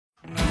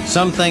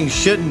some things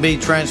shouldn't be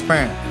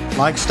transparent,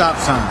 like stop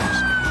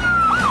signs.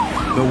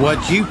 But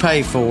what you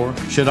pay for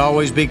should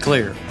always be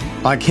clear,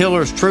 like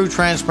Hiller's True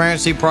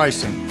Transparency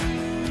Pricing.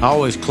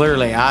 Always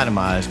clearly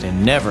itemized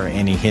and never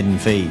any hidden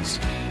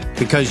fees.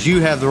 Because you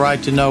have the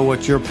right to know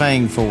what you're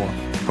paying for.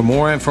 For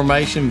more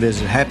information,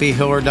 visit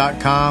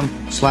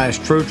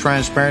happyhiller.com/true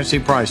transparency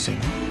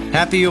pricing.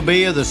 Happy you'll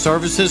be if the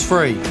service is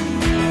free.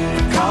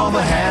 Call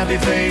the Happy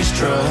Face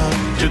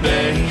Truck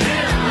today.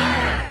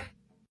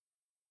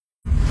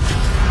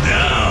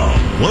 Now,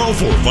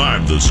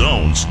 104.5 The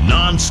Zone's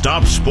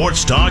non-stop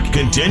sports talk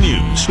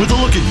continues with a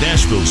look at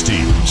Nashville's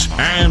teams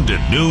and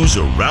at news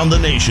around the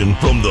nation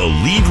from the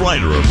lead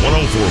writer of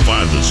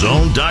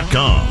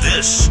 1045thezone.com.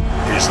 This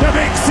is The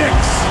Big Six.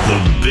 The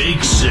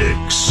Big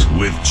Six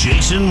with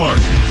Jason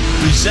Martin,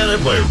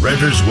 presented by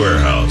Renters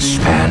Warehouse.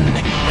 And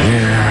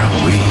here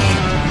we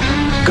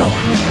go.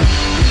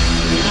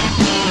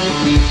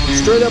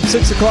 Straight up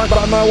 6 o'clock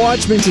by my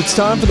watch means it's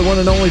time for the one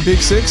and only Big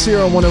Six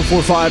here on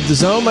 104.5 The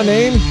Zone. My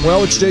name,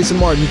 well, it's Jason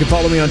Martin. You can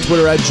follow me on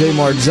Twitter at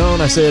JMartZone.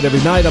 I say it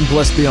every night. I'm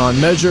blessed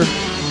beyond measure.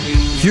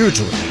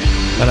 Hugely.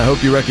 And I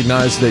hope you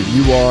recognize that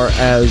you are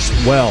as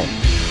well.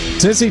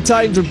 Tennessee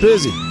Titans are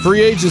busy.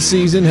 Free agent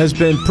season has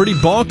been pretty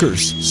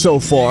bonkers so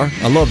far.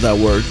 I love that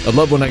word. I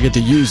love when I get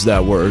to use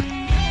that word.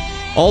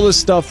 All this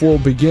stuff will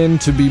begin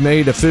to be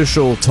made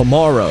official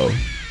tomorrow.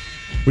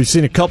 We've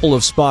seen a couple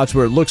of spots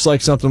where it looks like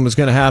something was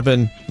going to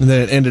happen, and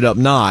then it ended up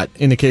not.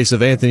 In the case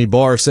of Anthony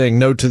Barr saying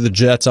no to the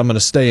Jets, I'm going to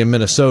stay in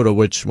Minnesota,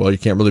 which, well, you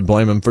can't really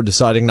blame him for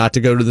deciding not to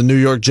go to the New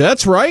York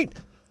Jets, right?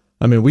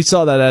 I mean, we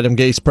saw that Adam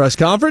Gase press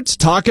conference.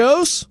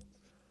 Tacos.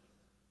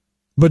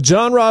 But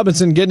John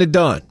Robinson getting it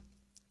done.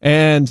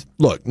 And,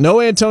 look, no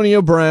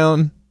Antonio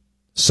Brown.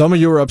 Some of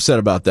you were upset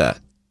about that.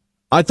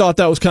 I thought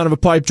that was kind of a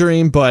pipe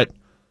dream, but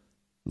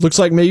looks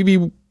like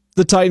maybe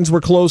the Titans were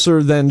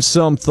closer than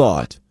some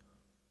thought.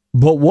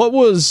 But what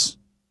was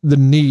the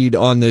need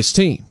on this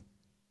team?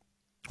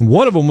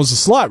 One of them was a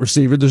slot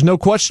receiver. There's no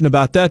question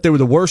about that. They were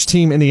the worst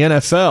team in the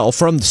NFL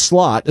from the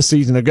slot a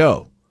season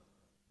ago.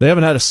 They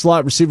haven't had a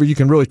slot receiver you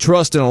can really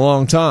trust in a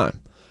long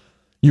time.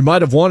 You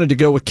might have wanted to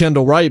go with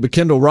Kendall Wright, but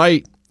Kendall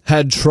Wright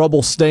had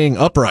trouble staying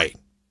upright.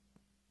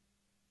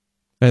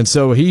 And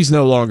so he's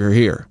no longer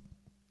here.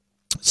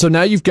 So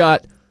now you've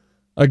got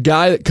a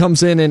guy that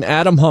comes in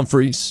Adam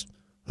Humphries,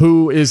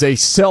 who is a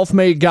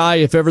self-made guy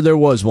if ever there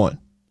was one.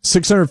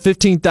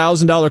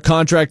 $615,000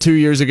 contract 2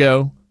 years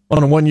ago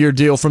on a one-year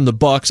deal from the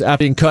Bucs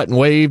after being cut and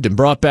waived and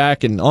brought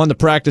back and on the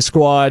practice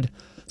squad,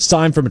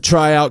 signed from a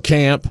tryout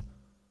camp,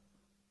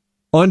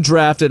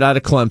 undrafted out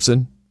of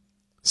Clemson,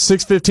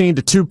 615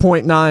 to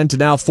 2.9 to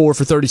now 4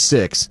 for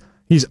 36.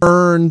 He's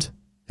earned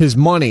his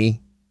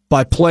money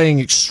by playing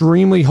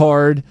extremely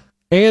hard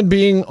and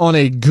being on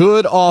a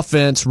good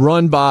offense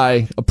run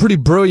by a pretty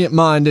brilliant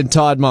mind in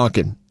Todd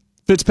Monken.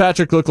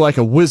 Fitzpatrick looked like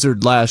a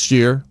wizard last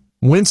year.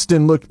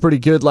 Winston looked pretty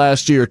good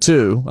last year,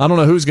 too. I don't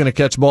know who's going to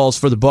catch balls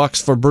for the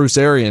Bucs for Bruce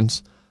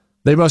Arians.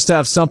 They must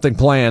have something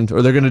planned,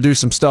 or they're going to do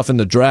some stuff in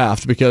the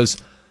draft, because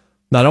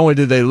not only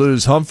did they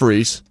lose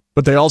Humphries,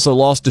 but they also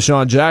lost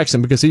Deshaun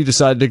Jackson because he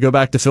decided to go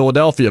back to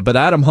Philadelphia. But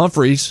Adam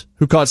Humphries,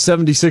 who caught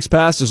 76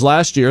 passes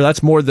last year,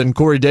 that's more than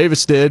Corey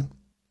Davis did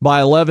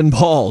by 11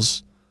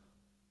 balls.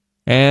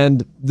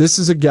 And this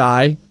is a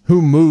guy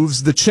who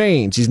moves the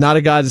chains. He's not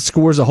a guy that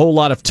scores a whole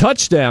lot of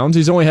touchdowns.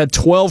 He's only had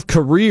 12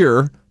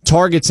 career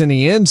targets in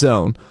the end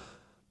zone,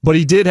 but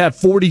he did have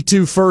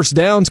 42 first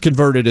downs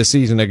converted a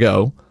season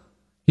ago.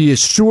 He is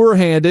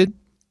sure-handed.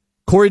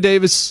 Corey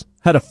Davis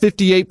had a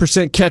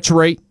 58% catch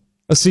rate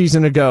a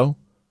season ago.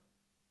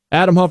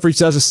 Adam Humphries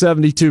has a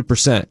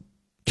 72%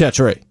 catch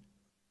rate.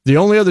 The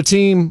only other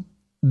team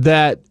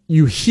that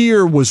you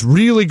hear was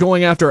really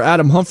going after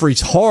Adam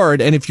Humphries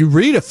hard, and if you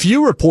read a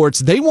few reports,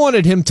 they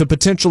wanted him to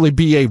potentially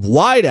be a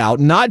wideout,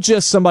 not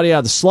just somebody out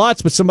of the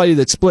slots, but somebody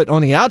that split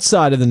on the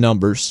outside of the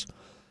numbers.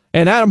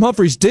 And Adam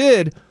Humphries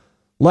did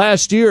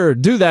last year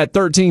do that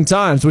 13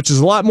 times, which is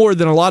a lot more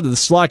than a lot of the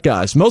slot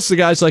guys. Most of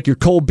the guys like your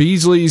Cole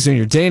Beasleys and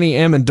your Danny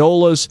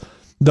Amendolas,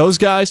 those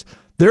guys,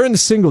 they're in the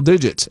single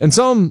digits, and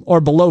some are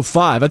below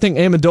 5. I think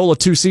Amendola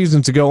 2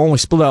 seasons ago only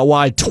split out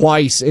wide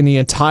twice in the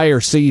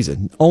entire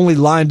season, only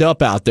lined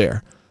up out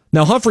there.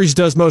 Now, Humphries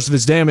does most of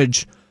his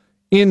damage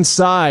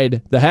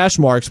inside the hash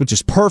marks, which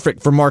is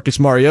perfect for Marcus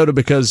Mariota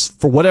because,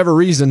 for whatever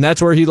reason,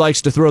 that's where he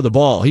likes to throw the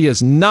ball. He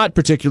is not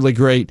particularly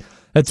great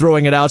at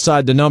throwing it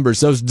outside the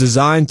numbers. Those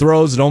design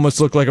throws that almost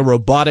look like a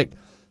robotic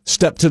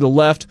step to the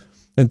left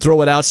and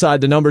throw it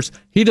outside the numbers,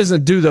 he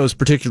doesn't do those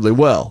particularly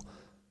well.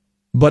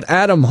 But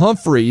Adam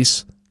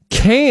Humphries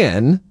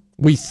can,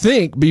 we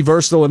think, be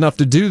versatile enough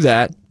to do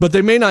that, but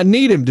they may not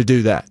need him to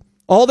do that.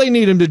 All they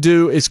need him to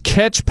do is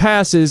catch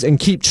passes and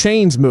keep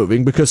chains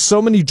moving because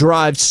so many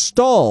drives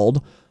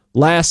stalled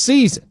last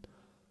season.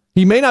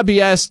 He may not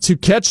be asked to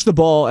catch the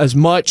ball as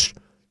much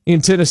in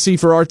Tennessee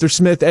for Arthur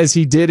Smith as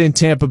he did in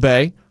Tampa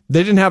Bay.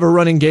 They didn't have a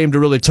running game to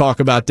really talk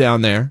about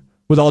down there,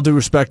 with all due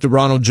respect to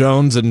Ronald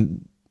Jones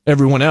and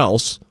everyone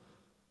else.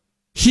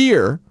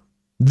 Here,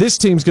 this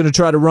team's going to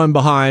try to run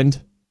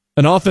behind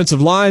an offensive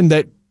line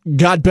that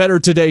got better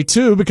today,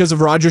 too, because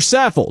of Roger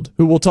Saffold,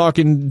 who we'll talk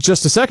in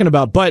just a second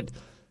about. But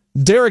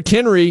Derrick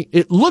Henry,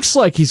 it looks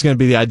like he's going to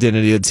be the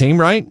identity of the team,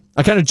 right?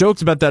 I kind of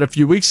joked about that a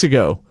few weeks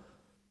ago,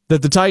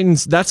 that the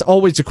Titans, that's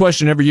always a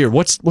question every year.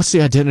 What's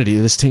the identity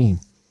of this team?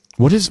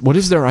 What is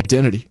their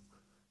identity?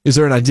 Is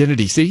there an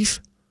identity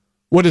thief?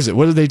 What is it?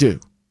 What do they do?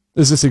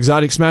 Is this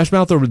exotic smash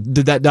mouth, or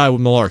did that die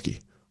with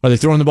Malarkey? Are they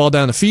throwing the ball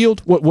down the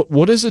field?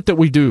 What is it that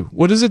we do?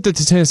 What is it that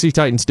the Tennessee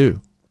Titans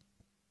do?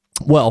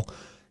 Well,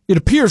 it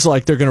appears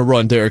like they're going to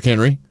run Derrick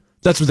Henry.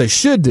 That's what they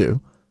should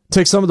do.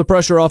 Take some of the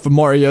pressure off of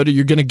Mariota.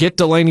 You're going to get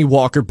Delanie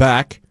Walker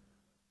back,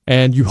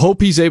 and you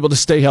hope he's able to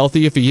stay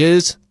healthy. If he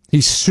is,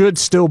 he should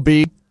still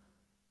be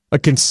a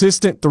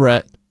consistent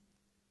threat.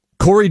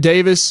 Corey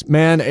Davis,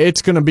 man,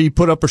 it's going to be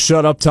put up or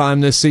shut up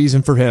time this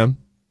season for him.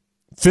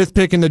 5th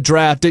pick in the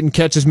draft, didn't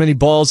catch as many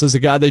balls as the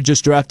guy they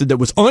just drafted that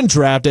was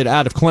undrafted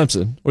out of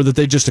Clemson, or that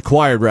they just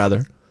acquired,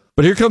 rather.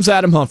 But here comes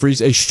Adam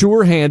Humphries, a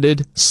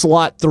sure-handed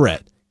slot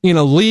threat in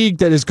a league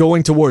that is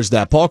going towards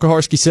that. Paul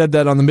Kuharsky said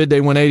that on the Midday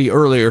 180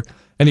 earlier,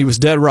 and he was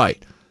dead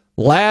right.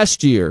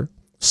 Last year,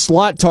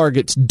 slot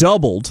targets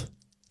doubled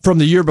from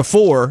the year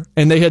before,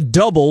 and they had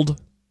doubled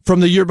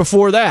from the year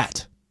before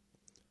that.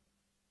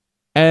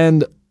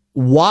 And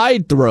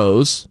wide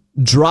throws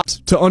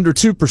dropped to under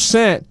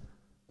 2%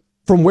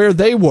 from where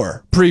they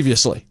were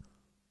previously.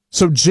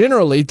 So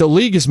generally, the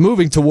league is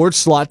moving towards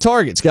slot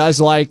targets.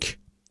 Guys like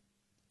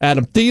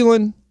Adam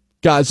Thielen,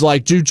 guys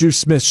like Juju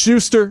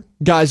Smith-Schuster,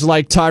 guys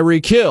like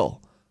Tyreek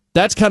Hill.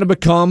 That's kind of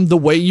become the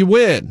way you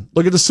win.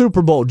 Look at the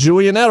Super Bowl,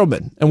 Julian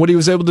Edelman, and what he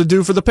was able to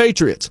do for the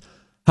Patriots.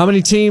 How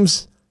many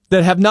teams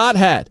that have not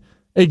had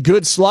a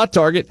good slot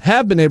target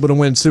have been able to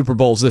win Super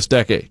Bowls this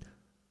decade,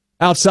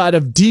 outside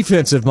of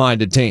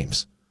defensive-minded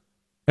teams?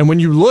 And when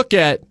you look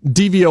at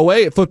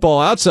DVOA at Football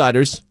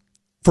Outsiders,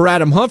 for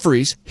Adam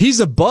Humphries, he's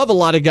above a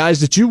lot of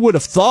guys that you would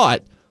have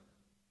thought,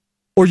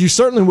 or you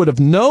certainly would have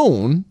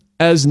known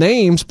as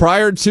names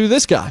prior to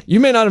this guy.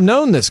 You may not have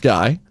known this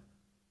guy,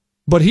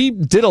 but he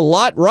did a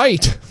lot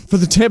right for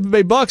the Tampa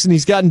Bay Bucs, and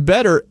he's gotten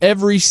better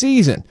every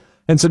season.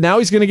 And so now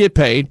he's going to get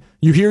paid.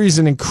 You hear he's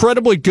an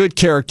incredibly good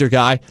character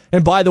guy.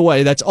 And by the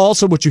way, that's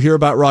also what you hear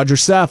about Roger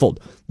Saffold.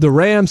 The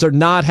Rams are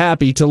not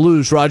happy to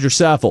lose Roger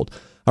Saffold.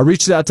 I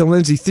reached out to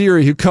Lindsey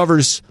Theory, who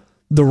covers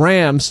the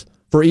Rams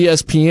for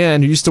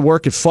ESPN, who used to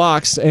work at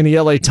Fox and the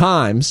LA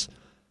Times,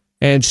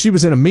 and she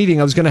was in a meeting.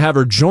 I was going to have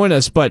her join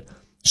us, but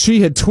she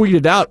had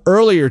tweeted out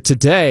earlier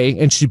today,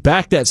 and she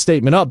backed that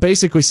statement up,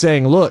 basically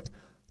saying, look,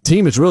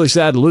 team is really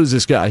sad to lose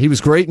this guy. He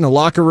was great in the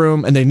locker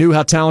room, and they knew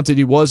how talented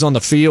he was on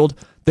the field.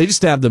 They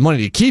just have the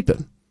money to keep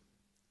him.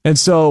 And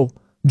so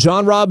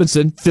John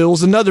Robinson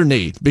fills another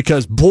need,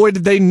 because boy,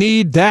 did they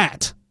need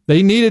that.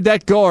 They needed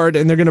that guard,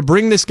 and they're going to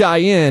bring this guy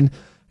in,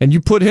 and you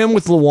put him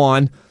with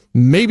Lewan.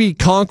 Maybe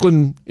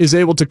Conklin is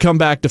able to come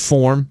back to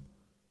form.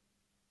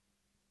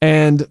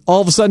 And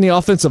all of a sudden, the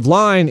offensive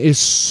line is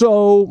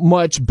so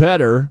much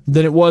better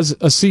than it was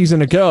a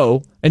season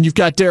ago. And you've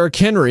got Derrick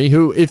Henry,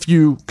 who, if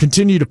you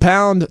continue to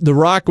pound the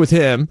rock with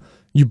him,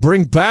 you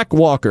bring back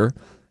Walker,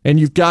 and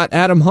you've got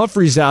Adam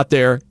Humphries out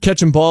there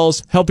catching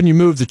balls, helping you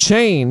move the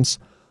chains.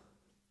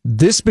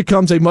 This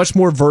becomes a much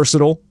more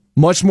versatile,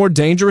 much more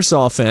dangerous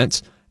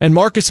offense. And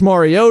Marcus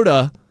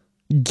Mariota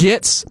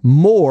gets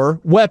more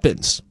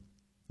weapons.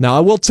 Now,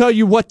 I will tell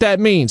you what that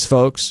means,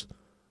 folks.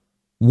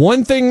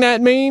 One thing that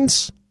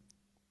means,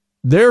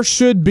 there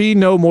should be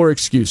no more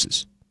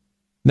excuses.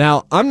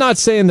 Now, I'm not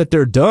saying that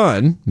they're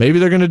done. Maybe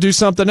they're going to do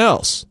something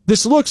else.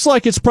 This looks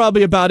like it's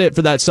probably about it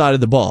for that side of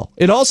the ball.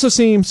 It also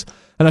seems,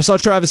 and I saw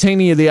Travis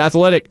Haney of The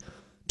Athletic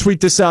tweet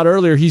this out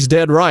earlier, he's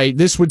dead right.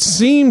 This would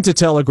seem to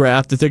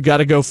telegraph that they've got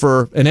to go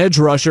for an edge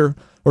rusher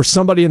or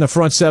somebody in the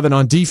front seven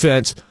on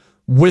defense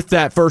with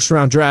that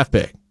first-round draft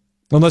pick,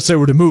 unless they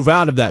were to move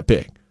out of that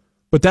pick.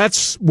 But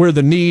that's where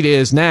the need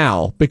is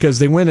now, because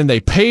they went and they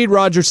paid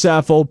Roger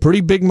Saffold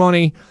pretty big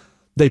money.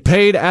 They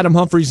paid Adam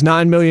Humphries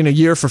 $9 million a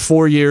year for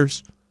 4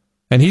 years,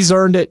 and he's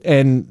earned it,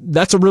 and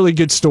that's a really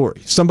good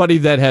story. Somebody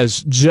that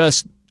has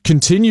just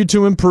continued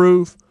to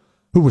improve,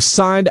 who was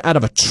signed out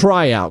of a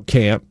tryout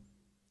camp,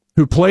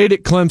 who played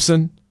at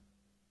Clemson,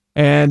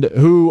 and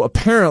who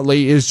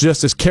apparently is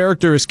just as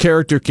character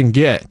can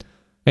get.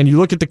 And you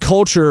look at the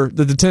culture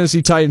that the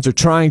Tennessee Titans are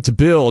trying to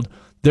build,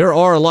 there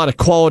are a lot of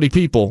quality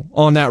people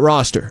on that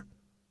roster.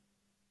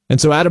 And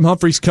so Adam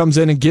Humphries comes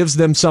in and gives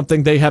them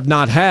something they have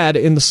not had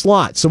in the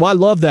slot. So I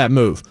love that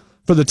move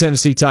for the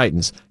Tennessee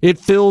Titans. It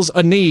fills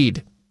a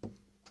need.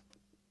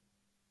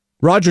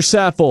 Roger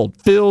Saffold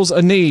fills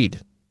a need.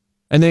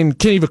 And then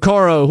Kenny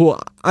Vaccaro, who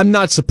I'm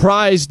not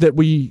surprised that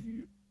we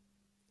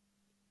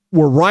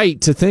were right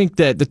to think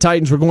that the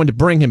Titans were going to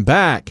bring him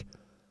back,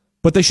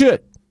 but they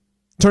should.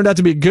 Turned out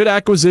to be a good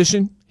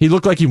acquisition. He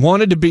looked like he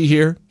wanted to be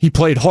here. He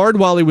played hard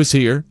while he was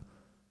here.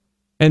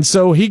 And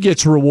so he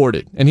gets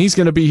rewarded, and he's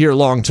going to be here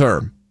long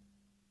term.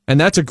 And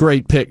that's a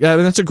great pick.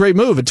 That's a great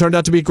move. It turned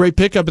out to be a great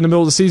pickup in the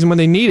middle of the season when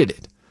they needed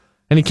it.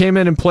 And he came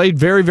in and played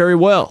very, very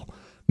well.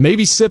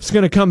 Maybe Sip's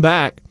going to come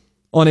back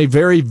on a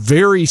very,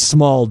 very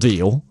small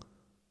deal,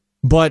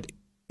 but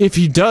if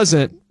he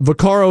doesn't,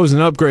 Vaccaro is an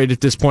upgrade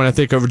at this point, I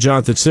think, over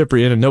Jonathan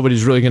Cyprien, and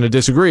nobody's really going to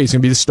disagree. He's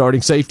going to be the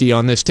starting safety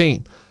on this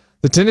team.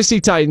 The Tennessee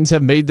Titans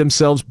have made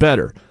themselves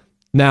better.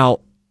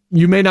 Now,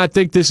 you may not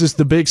think this is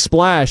the big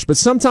splash, but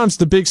sometimes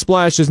the big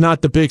splash is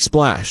not the big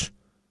splash.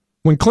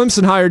 When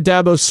Clemson hired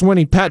Dabo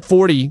Swinney, Pat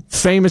Forty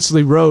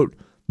famously wrote,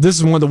 "This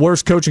is one of the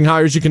worst coaching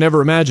hires you can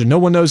ever imagine. No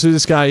one knows who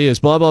this guy is,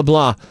 blah, blah,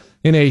 blah."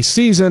 In a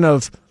season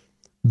of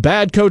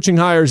bad coaching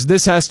hires,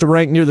 this has to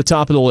rank near the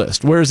top of the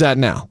list. Where is that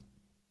now?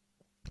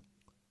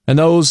 And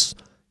those,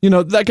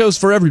 that goes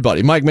for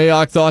everybody. Mike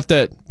Mayock thought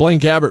that Blaine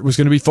Gabbert was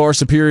going to be far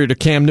superior to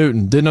Cam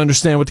Newton. Didn't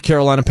understand what the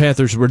Carolina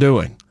Panthers were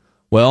doing.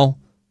 Well,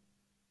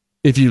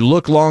 if you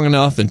look long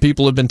enough and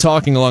people have been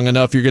talking long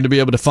enough, you're going to be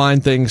able to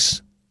find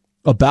things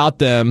about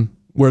them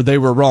where they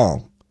were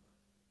wrong.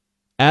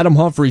 Adam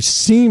Humphries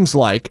seems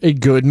like a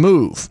good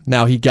move.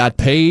 Now, he got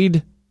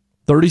paid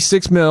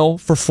 $36 million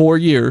for 4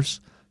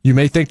 years. You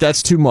may think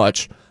that's too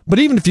much, but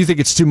even if you think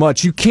it's too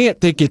much, you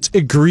can't think it's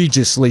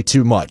egregiously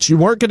too much. You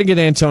weren't going to get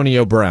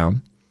Antonio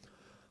Brown.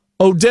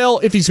 Odell,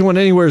 if he's going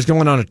anywhere, is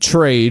going on a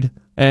trade,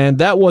 and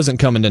that wasn't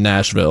coming to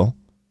Nashville.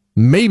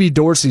 Maybe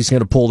Dorsey's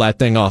going to pull that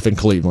thing off in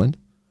Cleveland.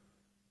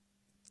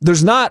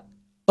 There's not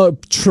a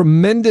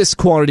tremendous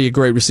quantity of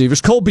great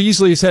receivers. Cole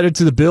Beasley is headed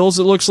to the Bills,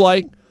 it looks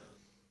like.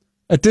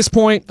 At this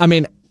point,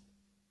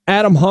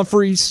 Adam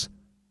Humphries,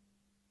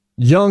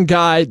 young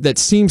guy that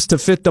seems to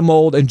fit the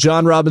mold, and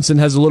John Robinson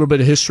has a little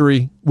bit of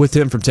history with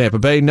him from Tampa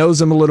Bay,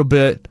 knows him a little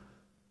bit,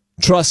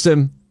 trusts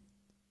him,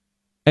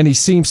 and he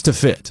seems to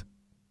fit.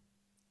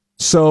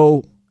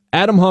 So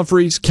Adam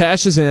Humphries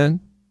cashes in,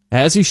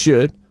 as he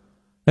should,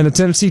 and the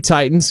Tennessee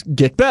Titans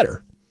get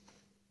better.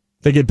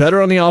 They get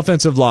better on the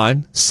offensive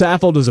line.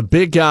 Saffold is a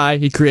big guy.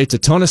 He creates a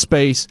ton of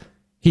space.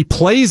 He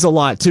plays a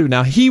lot, too.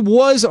 Now, he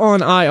was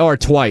on IR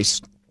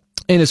twice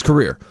in his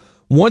career.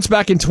 Once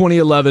back in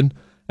 2011,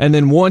 and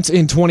then once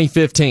in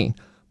 2015.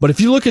 But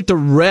if you look at the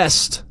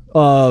rest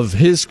of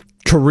his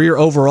career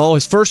overall,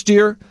 his first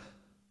year,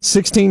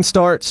 16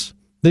 starts.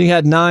 Then he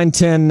had 9,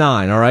 10,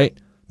 9, all right?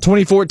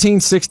 2014,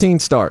 16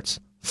 starts.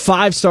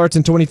 5 starts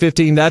in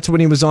 2015. That's when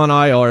he was on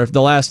IR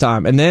the last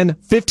time. And then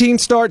 15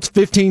 starts,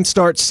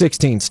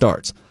 16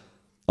 starts.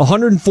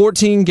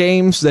 114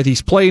 games that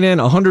he's played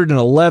in,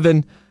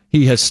 111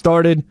 he has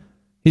started.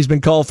 He's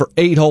been called for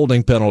 8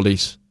 holding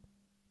penalties,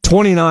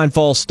 29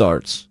 false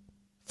starts,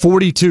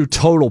 42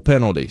 total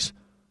penalties.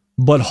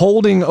 But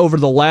holding over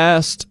the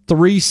last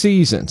 3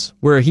 seasons,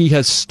 where he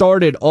has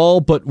started all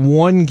but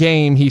 1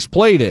 game he's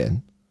played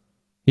in,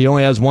 he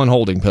only has 1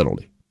 holding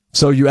penalty.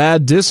 So you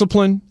add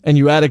discipline, and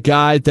you add a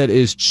guy that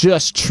is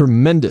just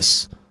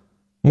tremendous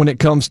when it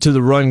comes to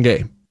the run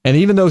game. And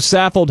even though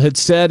Saffold had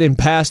said in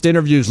past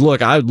interviews,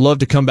 look, I would love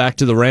to come back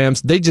to the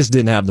Rams, they just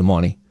didn't have the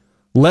money.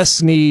 Les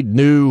Snead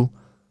knew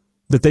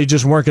that they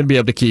just weren't going to be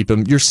able to keep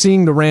him. You're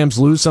seeing the Rams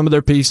lose some of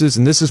their pieces,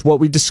 and this is what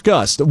we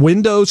discussed.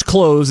 Windows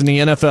close in the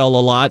NFL a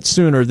lot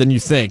sooner than you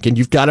think, and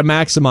you've got to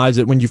maximize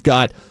it when you've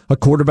got a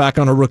quarterback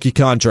on a rookie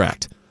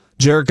contract.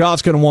 Jared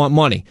Goff's going to want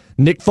money.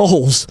 Nick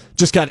Foles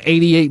just got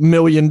 $88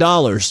 million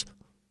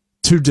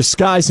to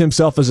disguise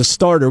himself as a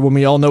starter when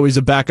we all know he's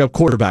a backup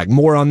quarterback.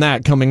 More on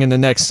that coming in the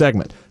next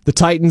segment. The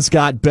Titans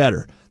got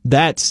better.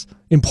 That's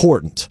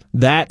important.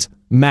 That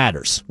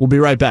matters. We'll be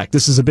right back.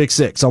 This is a Big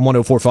Six on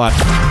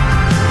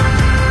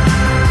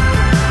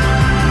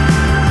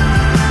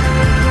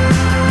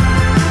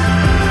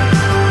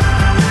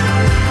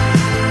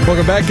 104.5.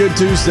 Welcome back. Good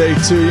Tuesday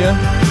to you.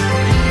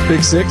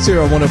 Big Six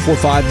here on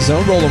 104.5 The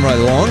Zone. Rolling right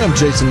along. I'm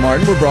Jason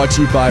Martin. We're brought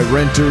to you by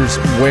Renters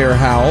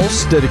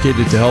Warehouse,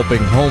 dedicated to helping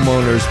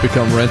homeowners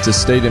become rent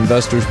estate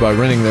investors by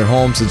renting their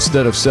homes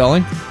instead of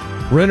selling.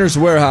 Renters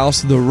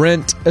Warehouse, the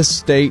rent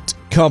estate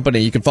company.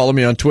 You can follow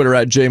me on Twitter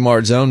at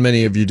JMartZone.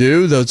 Many of you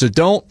do. Those that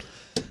don't,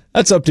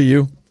 that's up to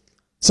you.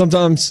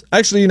 Sometimes,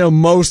 actually,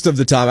 most of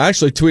the time, I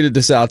actually tweeted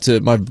this out to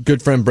my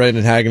good friend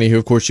Brandon Hagney, who,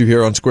 of course, you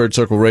hear on Squared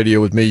Circle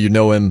Radio with me. You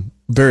know him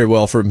very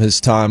well from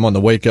his time on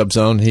the Wake Up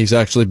Zone. He's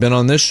actually been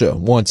on this show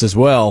once as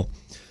well.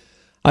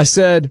 I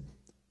said,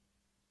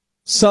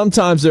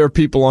 sometimes there are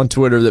people on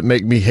Twitter that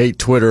make me hate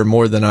Twitter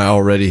more than I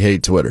already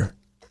hate Twitter.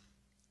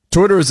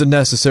 Twitter is a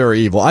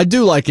necessary evil. I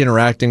do like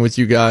interacting with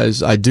you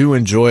guys. I do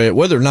enjoy it.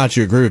 Whether or not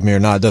you agree with me or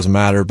not, it doesn't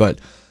matter. But,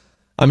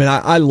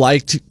 I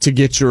like to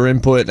get your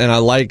input, and I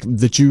like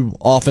that you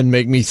often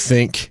make me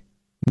think,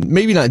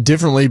 maybe not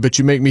differently, but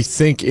you make me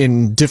think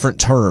in different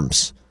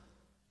terms.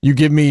 You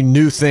give me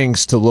new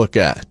things to look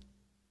at.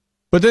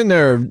 But then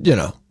there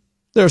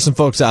are some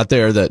folks out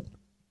there that,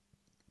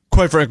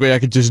 quite frankly, I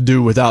could just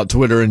do without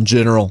Twitter in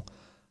general.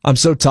 I'm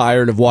so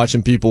tired of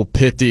watching people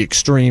pit the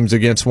extremes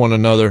against one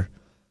another.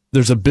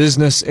 There's a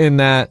business in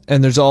that,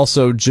 and there's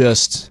also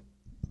there's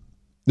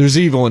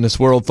evil in this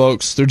world,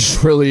 folks. There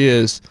just really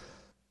is.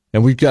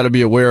 And we've got to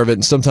be aware of it.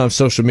 And sometimes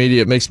social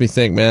media, it makes me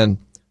think, man,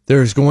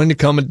 there's going to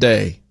come a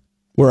day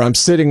where I'm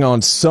sitting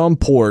on some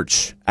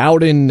porch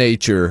out in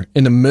nature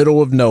in the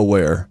middle of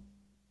nowhere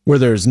where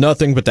there's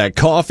nothing but that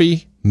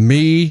coffee,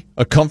 me,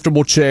 a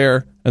comfortable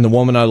chair, and the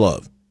woman I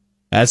love.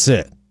 That's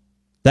it.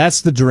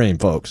 That's the dream,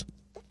 folks.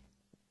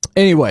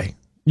 Anyway,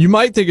 You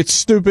might think it's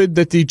stupid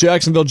that the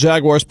Jacksonville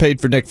Jaguars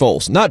paid for Nick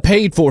Foles. Not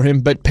paid for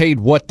him, but paid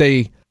what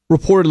they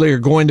reportedly are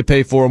going to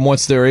pay for him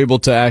once they're able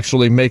to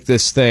actually make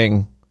this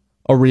thing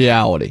a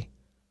reality.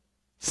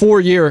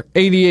 4-year,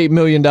 $88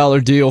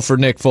 million deal for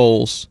Nick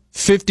Foles.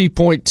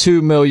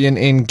 $50.2 million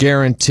in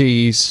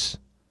guarantees.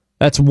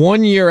 That's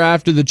 1 year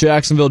after the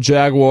Jacksonville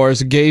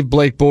Jaguars gave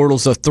Blake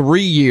Bortles a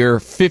 3-year,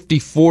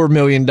 $54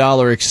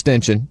 million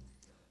extension.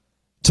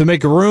 To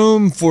make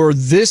room for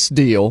this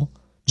deal,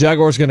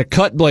 Jaguars are going to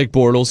cut Blake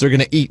Bortles. They're going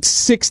to eat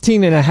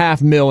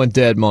 $16.5 million in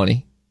dead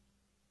money.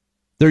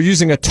 They're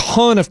using a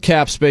ton of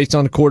cap space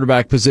on the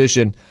quarterback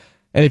position.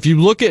 And if you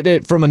look at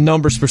it from a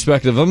numbers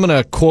perspective, I'm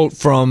going to quote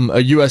from a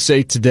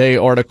USA Today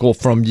article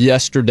from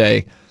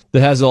yesterday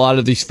that has a lot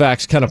of these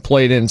facts kind of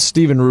played in.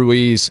 Steven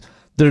Ruiz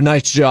did a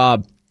nice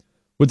job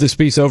with this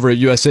piece over at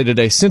USA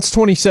Today. Since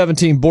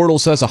 2017,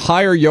 Bortles has a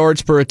higher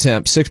yards per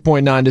attempt,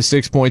 6.9 to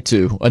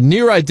 6.2, a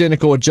near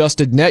identical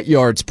adjusted net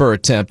yards per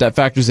attempt. That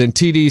factors in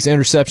TDs,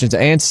 interceptions,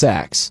 and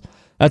sacks.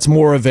 That's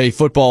more of a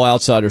Football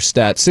Outsider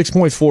stat,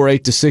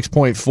 6.48 to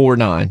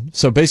 6.49,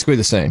 so basically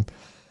the same.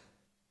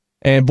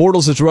 And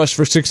Bortles has rushed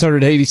for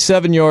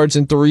 687 yards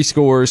and 3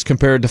 scores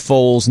compared to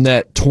Foles'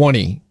 net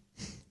 20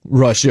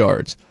 rush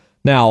yards.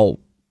 Now,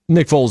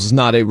 Nick Foles is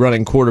not a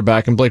running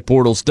quarterback, and Blake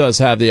Bortles does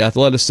have the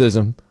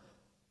athleticism.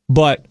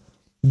 But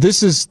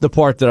this is the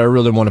part that I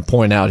really want to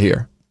point out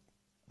here.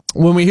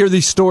 When we hear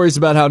these stories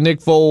about how Nick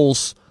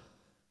Foles,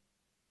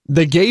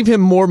 they gave him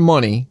more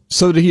money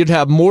so that he'd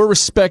have more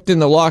respect in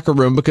the locker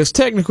room, because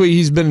technically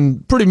he's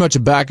been pretty much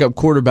a backup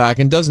quarterback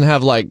and doesn't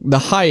have like the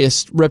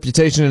highest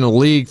reputation in the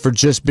league for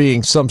just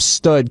being some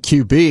stud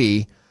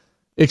QB,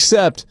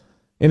 except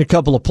in a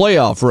couple of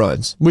playoff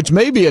runs, which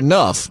may be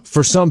enough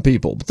for some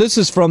people. But this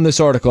is from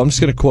this article. I'm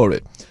just going to quote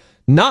it.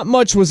 Not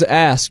much was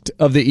asked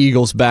of the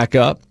Eagles'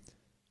 backup.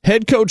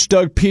 Head coach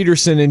Doug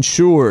Peterson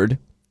ensured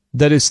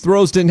that his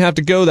throws didn't have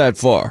to go that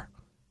far.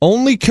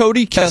 Only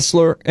Cody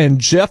Kessler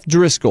and Jeff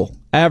Driscoll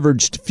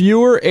averaged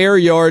fewer air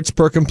yards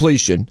per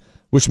completion,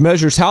 which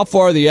measures how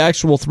far the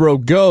actual throw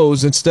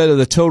goes instead of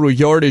the total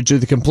yardage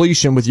of the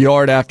completion with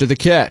yard after the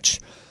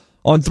catch.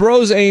 On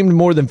throws aimed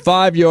more than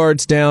 5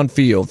 yards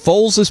downfield,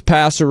 Foles'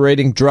 passer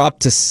rating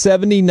dropped to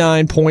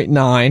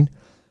 79.9,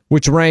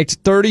 which ranked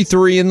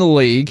 33 in the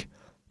league,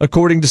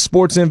 according to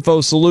Sports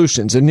Info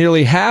Solutions. And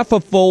nearly half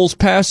of Foles'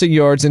 passing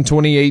yards in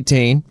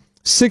 2018,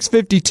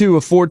 652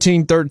 of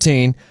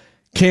 1413,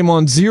 came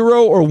on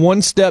 0 or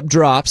 1-step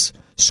drops,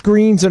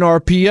 screens, and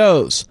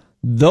RPOs.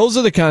 Those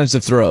are the kinds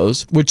of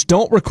throws which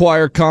don't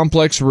require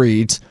complex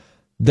reads.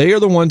 They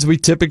are the ones we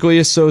typically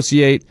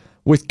associate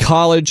with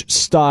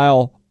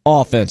college-style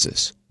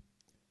offenses.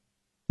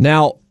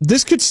 Now,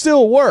 this could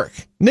still work.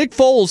 Nick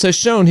Foles has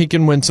shown he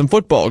can win some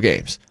football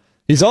games.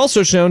 He's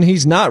also shown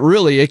he's not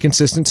really a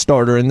consistent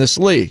starter in this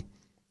league.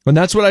 And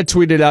that's what I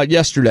tweeted out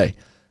yesterday.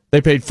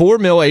 They paid $4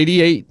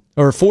 million,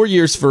 4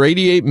 years for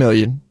 $88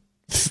 million,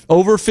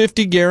 over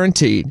 50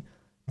 guaranteed,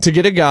 to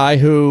get a guy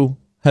who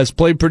has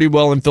played pretty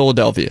well in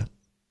Philadelphia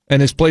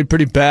and has played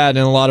pretty bad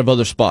in a lot of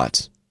other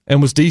spots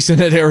and was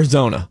decent at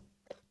Arizona.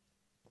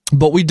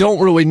 But we don't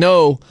really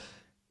know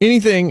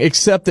anything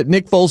except that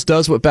Nick Foles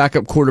does what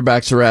backup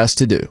quarterbacks are asked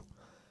to do.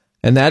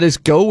 And that is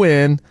go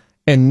in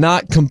and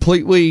not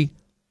completely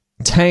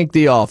tank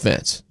the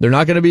offense. They're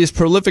not going to be as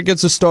prolific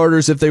as the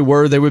starters. If they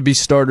were, they would be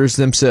starters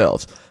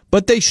themselves.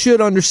 But they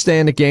should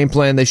understand the game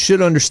plan. They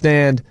should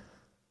understand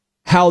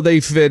how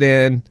they fit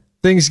in.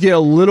 Things get a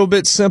little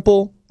bit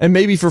simple, and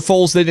maybe for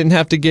Foles they didn't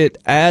have to get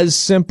as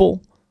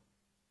simple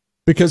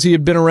because he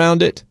had been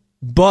around it,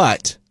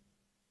 but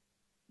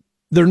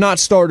they're not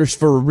starters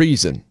for a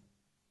reason.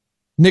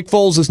 Nick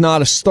Foles is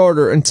not a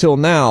starter until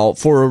now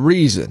for a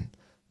reason.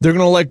 They're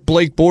going to let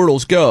Blake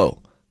Bortles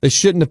go. They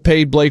shouldn't have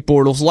paid Blake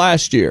Bortles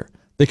last year.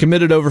 They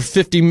committed over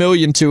 $50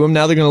 million to him.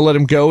 Now they're going to let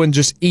him go and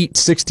just eat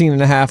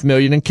 $16.5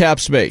 million in cap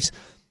space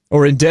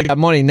or in dead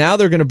money. Now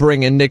they're going to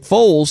bring in Nick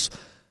Foles,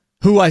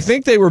 who I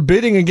think they were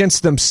bidding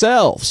against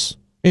themselves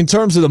in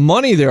terms of the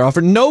money they're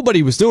offering.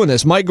 Nobody was doing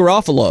this. Mike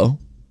Garafolo,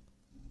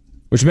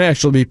 which may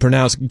actually be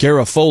pronounced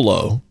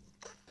Garafolo,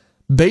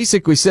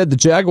 basically said the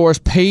Jaguars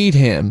paid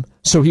him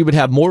so he would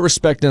have more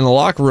respect in the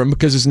locker room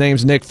because his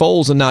name's Nick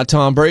Foles and not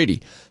Tom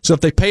Brady. So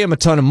if they pay him a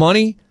ton of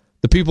money,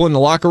 the people in the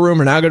locker room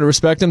are now going to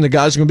respect him. The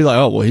guys are going to be like,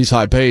 oh, well, he's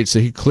high paid,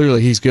 so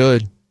he's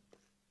good.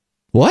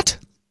 What?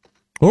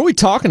 What are we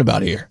talking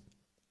about here?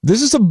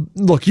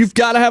 Look, you've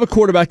got to have a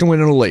quarterback to win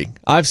in the league.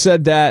 I've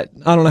said that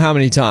I don't know how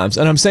many times,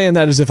 and I'm saying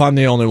that as if I'm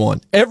the only one.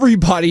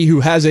 Everybody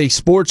who has a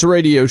sports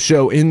radio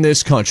show in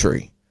this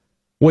country,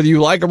 whether you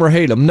like them or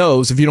hate them,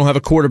 knows if you don't have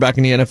a quarterback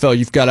in the NFL,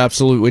 you've got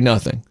absolutely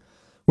nothing.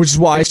 Which is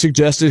why I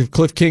suggested if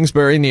Cliff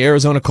Kingsbury and the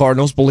Arizona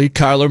Cardinals believe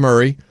Kyler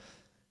Murray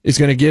is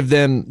going to give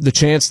them the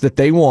chance that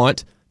they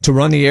want to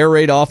run the air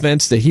raid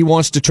offense that he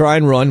wants to try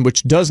and run,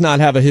 which does not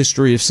have a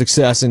history of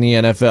success in the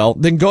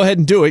NFL, then go ahead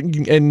and do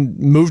it and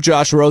move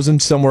Josh Rosen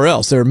somewhere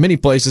else. There are many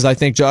places I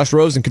think Josh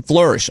Rosen could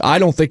flourish. I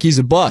don't think he's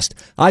a bust.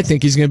 I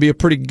think he's going to be a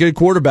pretty good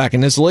quarterback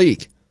in this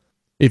league.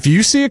 If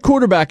you see a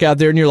quarterback out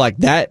there and you're like,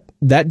 that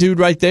that dude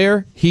right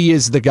there, he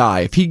is the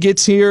guy. If he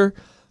gets here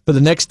for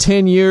the next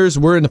 10 years,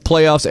 we're in the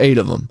playoffs, 8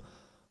 of them.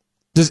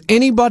 Does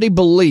anybody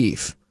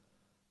believe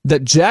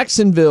that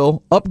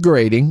Jacksonville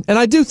upgrading, and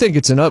I do think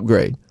it's an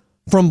upgrade,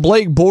 from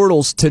Blake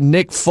Bortles to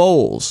Nick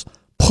Foles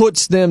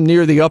puts them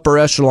near the upper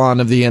echelon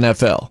of the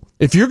NFL?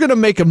 If you're going to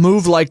make a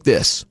move like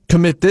this,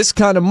 commit this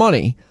kind of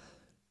money,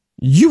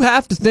 you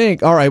have to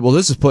think, all right, well,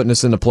 this is putting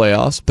us in the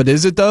playoffs. But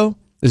is it, though?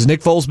 Is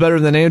Nick Foles better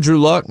than Andrew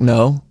Luck?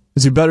 No.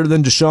 Is he better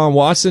than Deshaun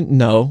Watson?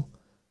 No.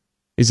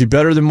 Is he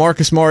better than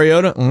Marcus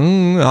Mariota?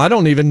 I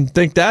don't even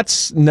think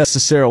that's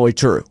necessarily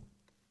true.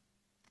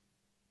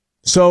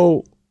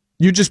 So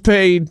you just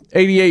paid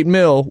 $88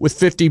 million with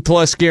 $50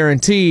 plus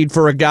guaranteed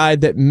for a guy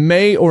that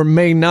may or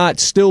may not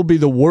still be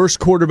the worst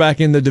quarterback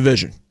in the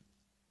division.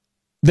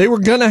 They were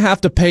going to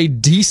have to pay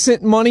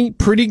decent money,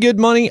 pretty good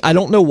money. I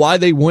don't know why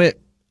they went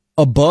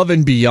above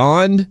and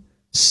beyond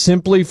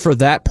simply for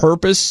that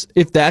purpose,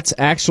 if that's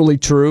actually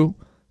true,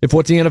 if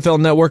what the NFL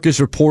Network is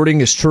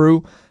reporting is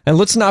true. And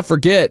let's not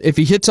forget, if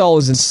he hits all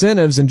his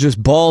incentives and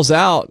just balls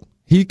out,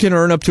 he can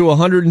earn up to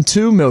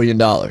 $102 million.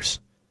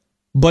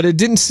 But it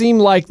didn't seem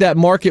like that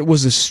market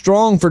was as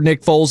strong for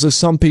Nick Foles as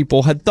some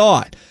people had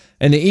thought.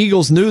 And the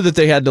Eagles knew that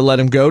they had to let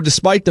him go,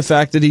 despite the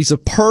fact that he's a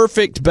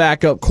perfect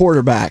backup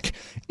quarterback,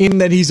 in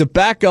that he's a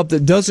backup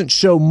that doesn't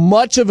show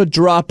much of a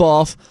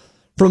drop-off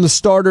from the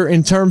starter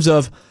in terms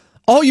of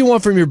all you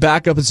want from your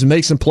backup is to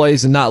make some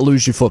plays and not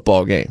lose your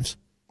football games.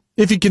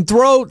 If he can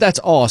throw, that's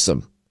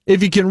awesome.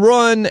 If he can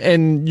run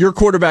and your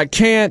quarterback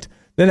can't,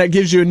 then that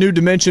gives you a new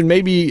dimension.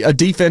 Maybe a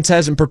defense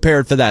hasn't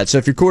prepared for that. So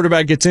if your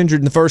quarterback gets injured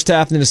in the first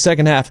half and in the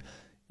second half,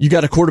 you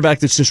got a quarterback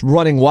that's just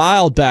running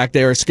wild back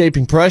there,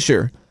 escaping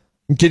pressure,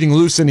 getting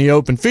loose in the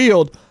open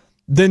field,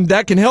 then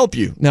that can help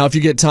you. Now, if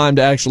you get time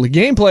to actually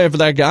game plan for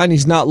that guy and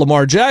he's not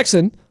Lamar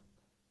Jackson,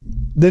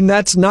 then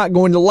that's not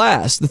going to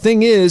last. The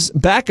thing is,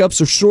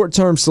 backups are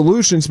short-term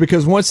solutions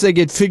because once they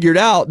get figured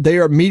out, they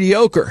are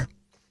mediocre.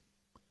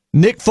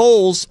 Nick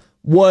Foles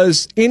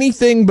was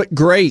anything but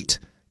great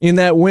in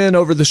that win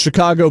over the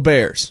Chicago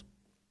Bears.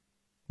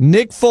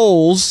 Nick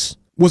Foles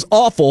was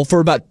awful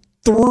for about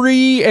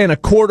 3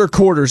 1/4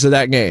 quarters of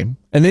that game.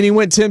 And then he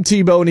went Tim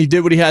Tebow and he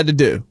did what he had to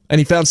do. And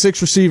he found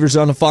 6 receivers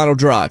on the final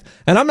drive.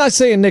 And I'm not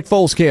saying Nick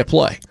Foles can't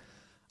play.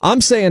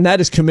 I'm saying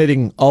that is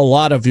committing a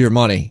lot of your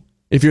money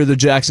if you're the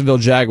Jacksonville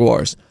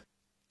Jaguars.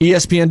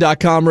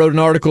 ESPN.com wrote an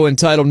article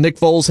entitled Nick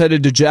Foles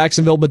headed to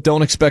Jacksonville, but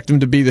don't expect him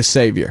to be the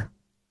savior.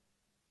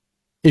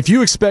 If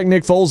you expect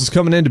Nick Foles is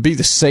coming in to be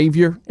the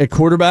savior at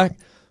quarterback,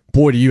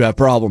 boy, do you have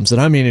problems,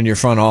 and I mean in your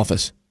front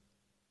office.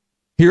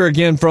 Here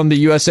again from the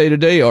USA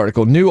Today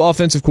article. New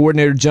offensive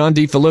coordinator John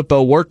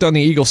DeFilippo worked on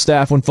the Eagles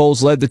staff when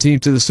Foles led the team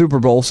to the Super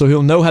Bowl, so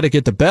he'll know how to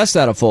get the best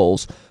out of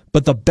Foles.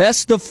 But the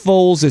best of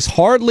Foles is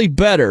hardly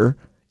better,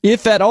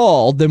 if at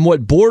all, than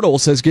what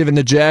Bortles has given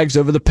the Jags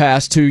over the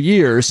past 2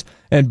 years,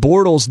 and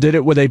Bortles did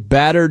it with a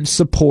battered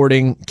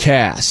supporting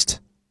cast.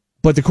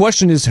 But the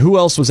question is, who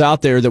else was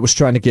out there that was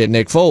trying to get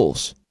Nick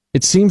Foles?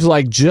 It seems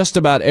like just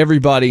about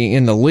everybody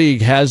in the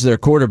league has their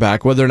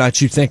quarterback, whether or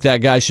not you think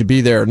that guy should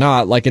be there or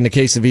not, like in the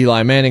case of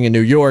Eli Manning in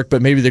New York,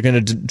 but maybe they're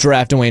going to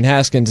draft Dwayne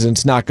Haskins and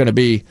it's not going to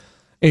be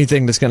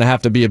anything that's going to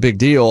have to be a big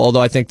deal,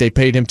 although I think they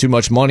paid him too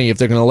much money if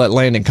they're going to let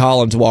Landon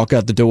Collins walk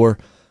out the door.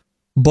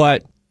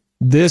 But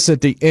this at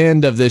the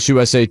end of this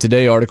USA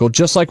Today article,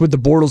 just like with the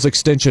Bortles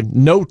extension,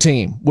 no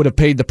team would have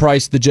paid the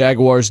price the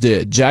Jaguars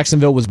did.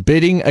 Jacksonville was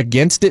bidding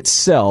against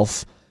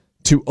itself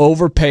to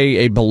overpay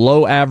a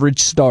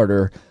below-average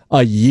starter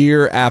a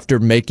year after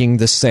making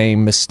the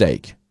same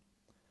mistake.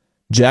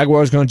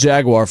 Jaguars going to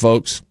Jaguar,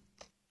 folks.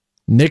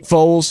 Nick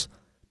Foles,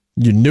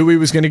 you knew he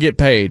was going to get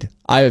paid.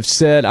 I have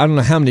said, I don't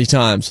know how many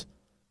times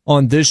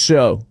on this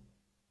show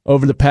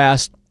over the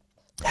past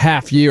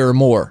half year or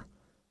more,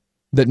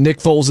 that Nick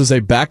Foles is a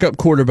backup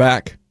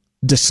quarterback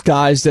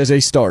disguised as a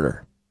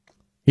starter.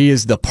 He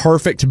is the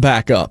perfect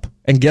backup.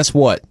 And guess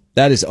what?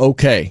 That is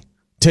okay.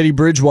 Teddy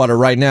Bridgewater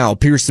right now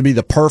appears to be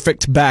the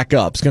perfect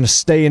backup. He's going to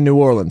stay in New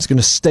Orleans, going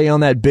to stay on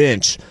that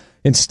bench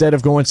instead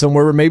of going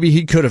somewhere where maybe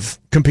he could have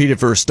competed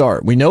for a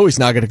start. We know he's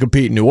not going to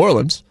compete in New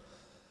Orleans.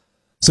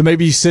 So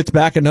maybe he sits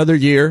back another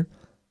year.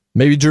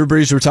 Maybe Drew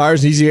Brees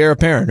retires and he's the heir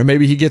apparent. Or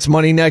maybe he gets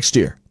money next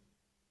year.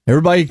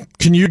 Everybody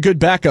can use a good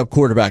backup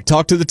quarterback.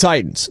 Talk to the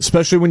Titans,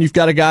 especially when you've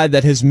got a guy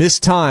that has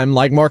missed time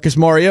like Marcus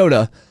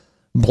Mariota.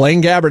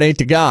 Blaine Gabbert ain't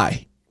the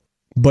guy.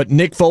 But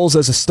Nick Foles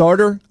as a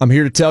starter, I'm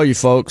here to tell you,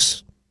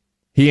 folks,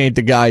 he ain't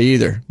the guy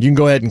either. You can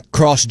go ahead and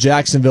cross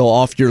Jacksonville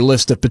off your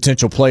list of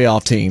potential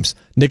playoff teams.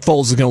 Nick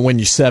Foles is going to win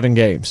you 7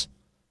 games.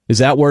 Is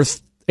that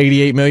worth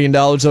 $88 million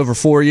over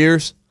 4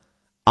 years?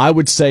 I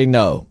would say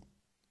no.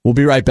 We'll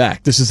be right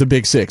back. This is the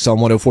Big Six on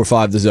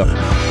 104.5 The Zone.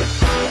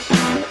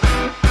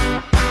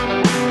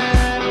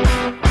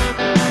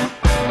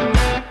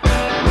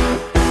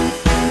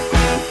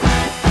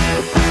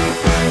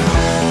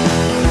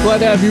 Glad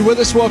to have you with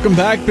us. Welcome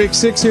back. Big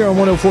Six here on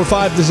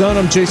 104.5 The Zone.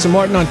 I'm Jason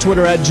Martin on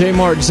Twitter at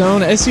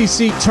JMartZone.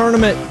 SEC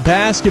tournament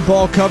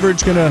basketball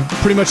coverage going to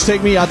pretty much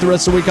take me out the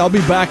rest of the week. I'll be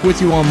back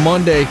with you on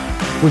Monday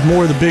with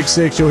more of the Big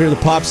Six. You'll hear the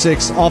Pop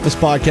Six Office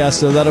podcast,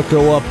 so that'll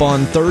go up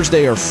on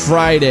Thursday or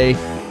Friday,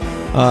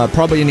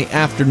 probably in the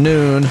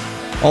afternoon.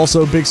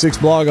 Also, Big Six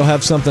blog, I'll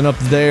have something up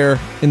there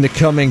in the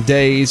coming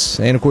days.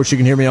 And, of course, you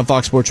can hear me on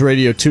Fox Sports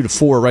Radio 2 to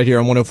 4 right here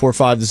on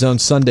 104.5 The Zone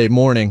Sunday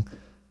morning.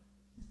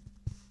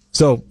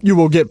 So you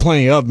will get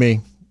plenty of me,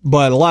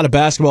 but a lot of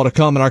basketball to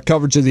come, and our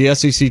coverage of the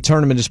SEC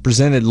tournament is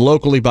presented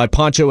locally by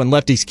Poncho and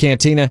Lefty's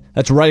Cantina.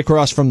 That's right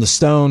across from the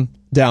Stone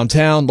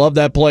downtown. Love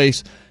that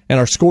place. And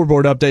our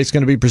scoreboard update is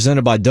going to be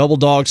presented by Double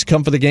Dogs.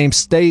 Come for the game,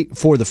 stay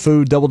for the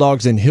food. Double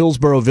Dogs in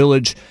Hillsborough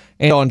Village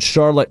and on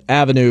Charlotte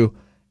Avenue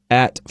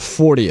at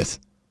 40th.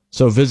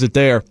 So visit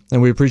there,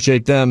 and we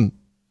appreciate them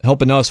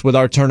helping us with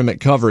our tournament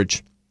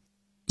coverage.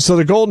 So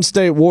the Golden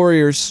State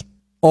Warriors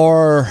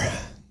are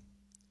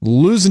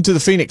losing to the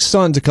Phoenix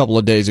Suns a couple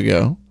of days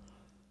ago.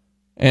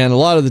 And a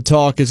lot of the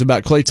talk is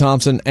about Klay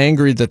Thompson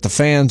angry that the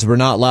fans were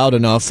not loud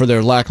enough for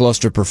their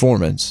lackluster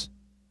performance.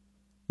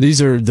 These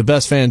are the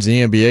best fans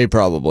in the NBA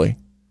probably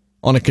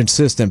on a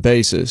consistent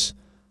basis.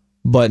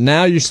 But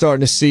now you're starting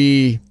to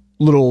see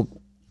little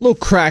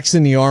cracks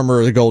in the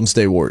armor of the Golden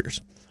State Warriors.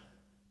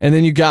 And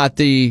then you got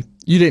you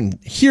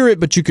didn't hear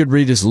it, but you could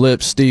read his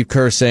lips, Steve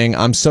Kerr saying,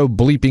 "I'm so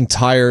bleeping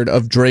tired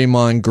of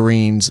Draymond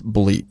Green's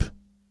bleep."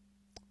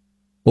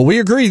 Well, we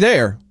agree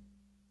there.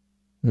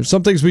 There's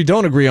some things we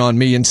don't agree on,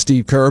 me and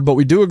Steve Kerr, but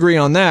we do agree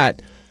on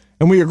that,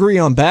 and we agree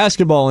on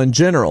basketball in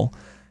general.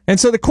 And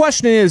so the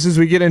question is, as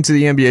we get into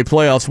the NBA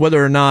playoffs,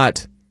 whether or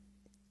not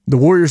the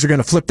Warriors are going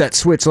to flip that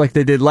switch like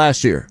they did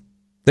last year.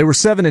 They were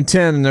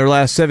 7-10 in their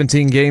last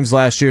 17 games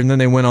last year, and then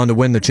they went on to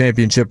win the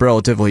championship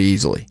relatively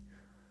easily.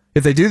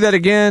 If they do that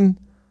again,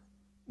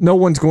 no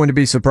one's going to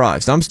be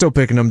surprised. I'm still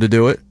picking them to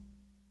do it.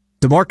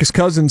 DeMarcus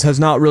Cousins has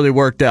not really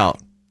worked out.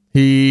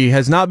 He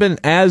has not been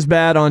as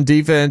bad on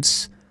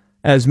defense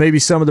as maybe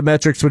some of the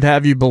metrics would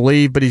have you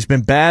believe, but he's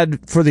been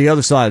bad for the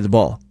other side of the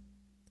ball.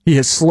 He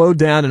has slowed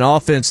down an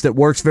offense that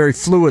works very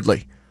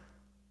fluidly.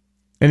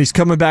 And he's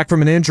coming back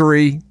from an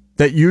injury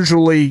that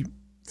usually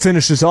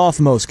finishes off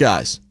most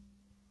guys.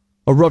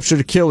 A ruptured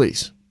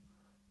Achilles.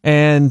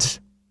 And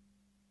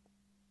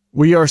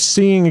we are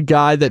seeing a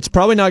guy that's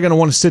probably not going to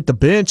want to sit the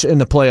bench in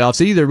the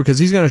playoffs either, because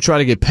he's going to try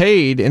to get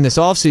paid in this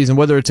offseason,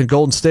 whether it's in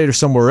Golden State or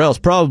somewhere else,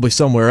 probably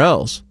somewhere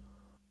else.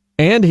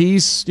 And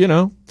he's,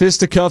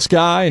 fisticuffs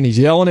guy, and he's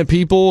yelling at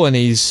people, and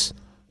he's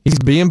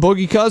being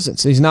Boogie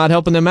Cousins. He's not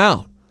helping them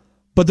out.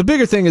 But the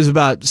bigger thing is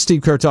about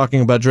Steve Kerr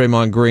talking about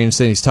Draymond Green and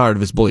saying he's tired of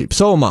his bleep.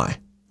 So am I.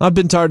 I've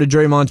been tired of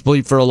Draymond's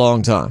bleep for a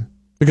long time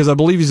because I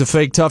believe he's a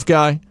fake tough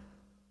guy.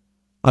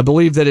 I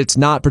believe that it's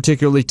not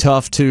particularly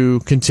tough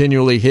to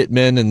continually hit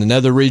men in the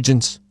nether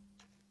regions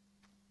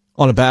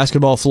on a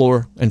basketball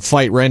floor and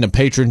fight random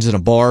patrons in a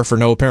bar for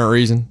no apparent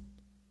reason.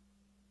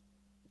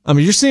 I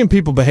mean, you're seeing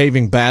people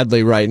behaving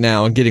badly right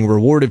now and getting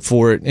rewarded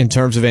for it in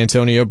terms of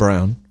Antonio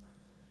Brown.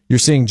 You're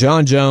seeing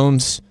John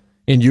Jones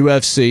in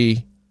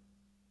UFC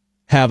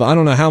have I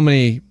don't know how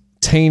many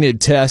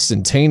tainted tests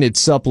and tainted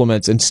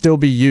supplements and still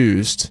be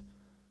used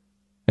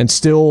and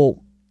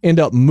still end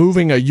up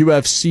moving a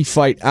UFC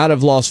fight out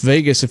of Las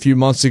Vegas a few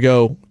months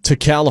ago to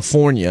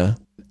California.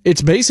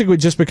 It's basically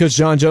just because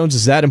John Jones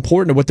is that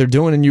important to what they're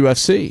doing in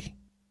UFC.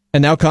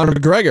 And now Conor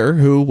McGregor,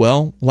 who,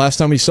 last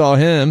time we saw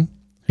him,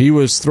 he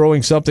was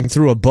throwing something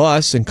through a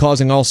bus and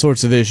causing all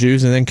sorts of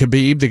issues. And then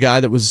Khabib, the guy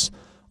that was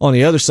on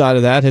the other side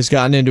of that, has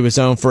gotten into his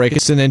own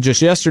fracas. And then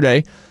just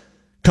yesterday,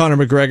 Conor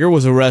McGregor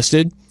was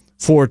arrested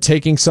for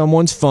taking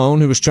someone's phone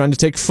who was trying to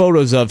take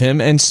photos of him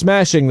and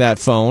smashing that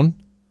phone.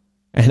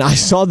 And I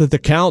saw that the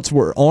counts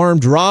were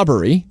armed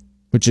robbery,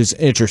 which is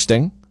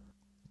interesting.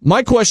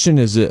 My question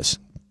is this,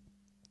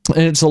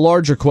 and it's a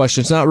larger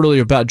question. It's not really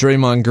about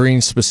Draymond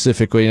Green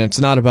specifically, and it's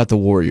not about the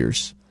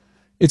Warriors.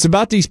 It's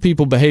about these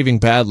people behaving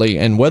badly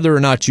and whether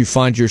or not you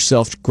find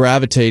yourself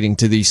gravitating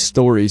to these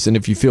stories and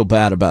if you feel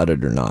bad about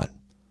it or not.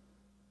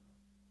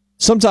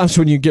 Sometimes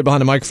when you get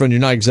behind a microphone, you're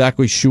not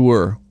exactly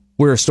sure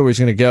where a story's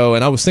going to go.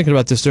 And I was thinking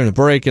about this during the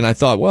break, and I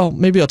thought,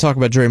 maybe I'll talk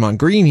about Draymond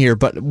Green here.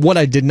 But what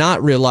I did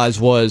not realize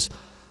was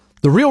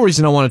the real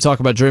reason I want to talk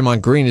about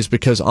Draymond Green is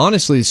because,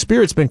 honestly, the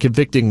Spirit's been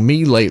convicting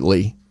me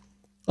lately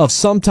of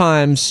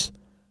sometimes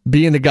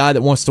being the guy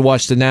that wants to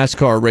watch the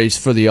NASCAR race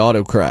for the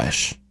auto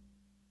crash.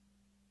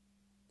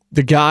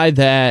 The guy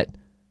that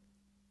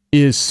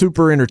is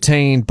super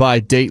entertained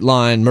by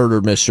Dateline murder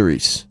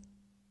mysteries.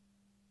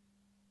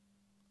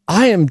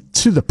 I am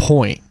to the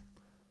point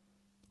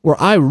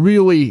where I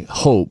really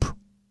hope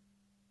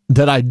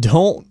that I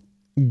don't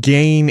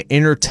gain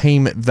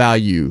entertainment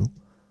value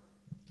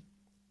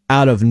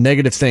out of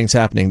negative things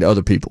happening to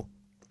other people.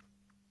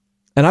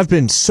 And I've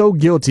been so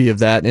guilty of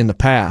that in the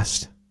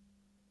past.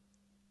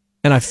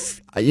 And I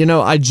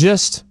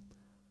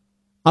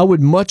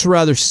would much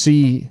rather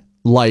see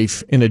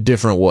life in a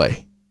different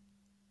way,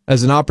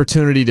 as an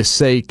opportunity to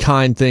say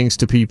kind things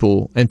to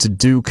people and to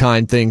do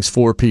kind things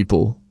for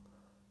people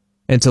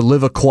and to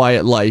live a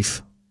quiet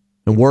life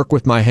and work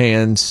with my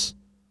hands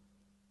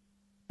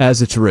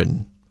as it's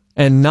written,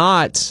 and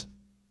not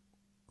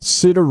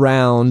sit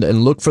around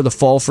and look for the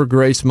fall for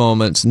grace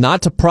moments,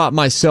 not to prop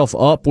myself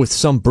up with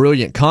some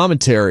brilliant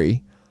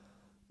commentary,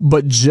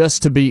 but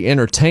just to be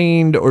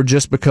entertained, or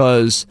just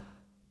because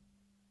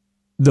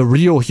the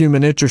real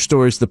human interest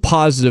stories, the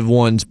positive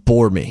ones,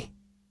 bore me.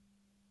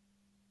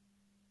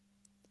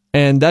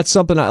 And that's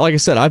something, like I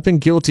said, I've been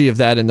guilty of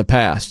that in the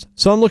past.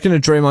 So I'm looking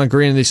at Draymond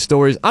Green and these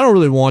stories. I don't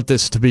really want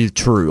this to be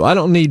true. I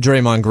don't need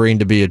Draymond Green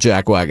to be a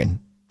jackwagon.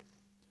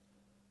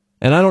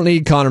 And I don't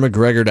need Conor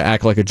McGregor to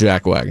act like a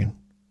jackwagon.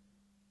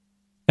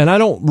 And I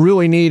don't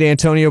really need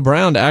Antonio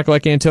Brown to act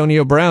like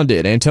Antonio Brown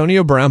did.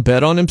 Antonio Brown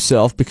bet on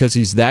himself because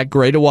he's that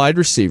great a wide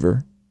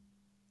receiver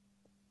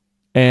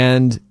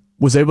and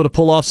was able to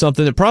pull off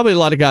something that probably a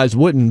lot of guys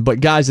wouldn't, but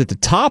guys at the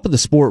top of the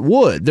sport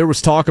would. There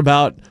was talk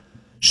about,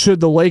 should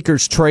the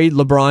Lakers trade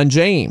LeBron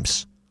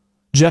James?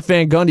 Jeff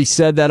Van Gundy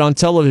said that on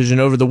television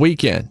over the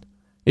weekend.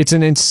 It's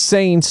an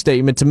insane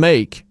statement to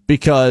make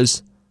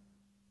because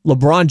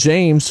LeBron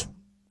James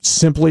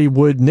simply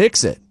would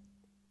nix it.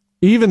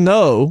 Even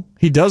though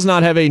he does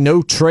not have a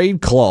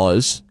no-trade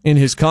clause in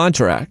his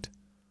contract,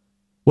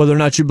 whether or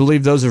not you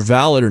believe those are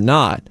valid or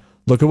not.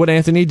 Look at what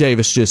Anthony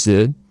Davis just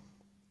did.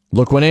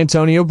 Look what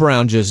Antonio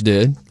Brown just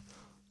did.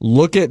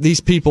 Look at these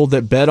people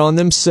that bet on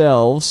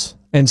themselves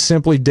and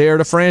simply dare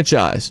to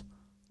franchise.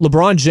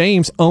 LeBron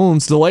James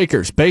owns the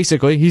Lakers.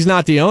 Basically, he's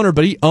not the owner,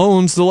 but he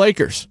owns the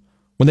Lakers.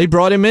 When they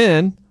brought him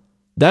in,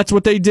 that's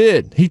what they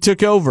did. He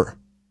took over.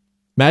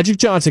 Magic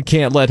Johnson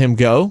can't let him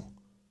go.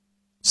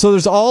 So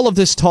there's all of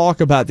this talk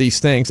about these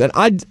things, and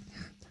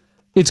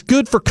it's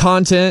good for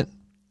content,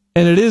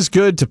 and it is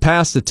good to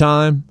pass the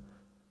time,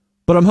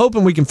 but I'm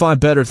hoping we can find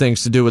better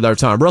things to do with our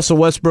time. Russell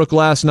Westbrook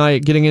last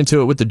night, getting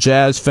into it with the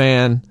Jazz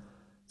fan.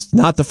 It's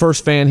not the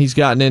first fan he's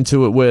gotten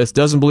into it with.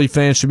 Doesn't believe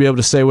fans should be able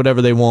to say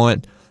whatever they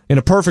want. In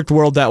a perfect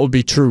world, that would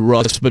be true,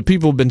 Russ, but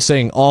people have been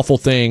saying awful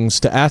things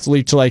to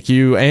athletes like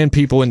you and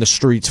people in the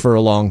streets for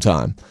a long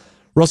time.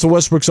 Russell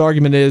Westbrook's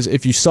argument is,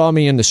 if you saw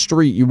me in the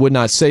street, you would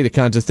not say the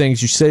kinds of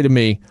things you say to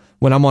me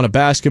when I'm on a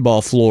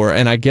basketball floor,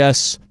 and I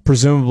guess,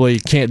 presumably,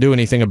 can't do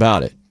anything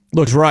about it.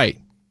 Looks right.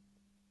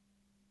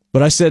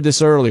 But I said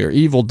this earlier,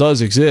 evil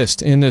does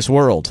exist in this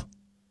world.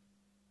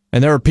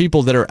 And there are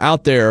people that are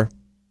out there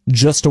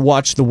just to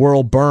watch the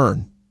world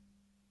burn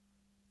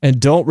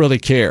and don't really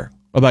care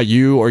about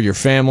you or your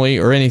family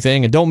or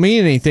anything, and don't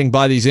mean anything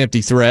by these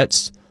empty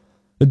threats,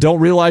 and don't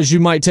realize you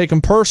might take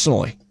them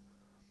personally.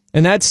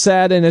 And that's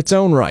sad in its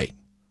own right.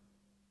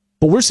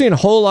 But we're seeing a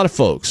whole lot of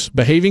folks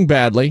behaving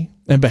badly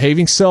and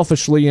behaving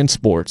selfishly in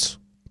sports.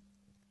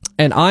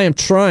 And I am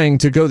trying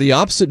to go the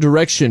opposite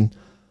direction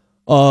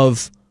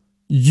of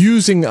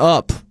using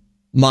up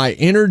my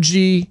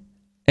energy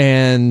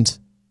and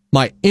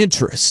my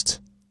interest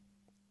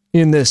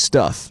in this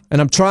stuff.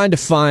 And I'm trying to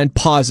find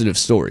positive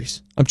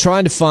stories. I'm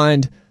trying to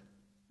find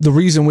the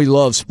reason we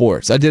love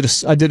sports. I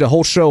did a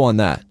whole show on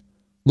that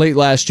late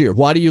last year.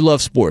 Why do you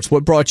love sports?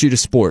 What brought you to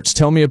sports?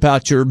 Tell me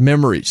about your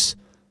memories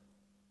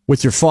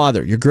with your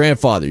father, your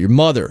grandfather, your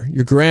mother,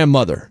 your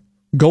grandmother,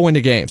 going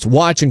to games,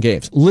 watching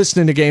games,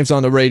 listening to games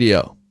on the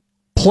radio,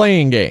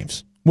 playing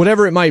games,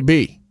 whatever it might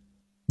be.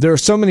 There are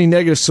so many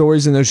negative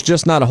stories, and there's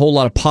just not a whole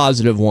lot of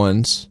positive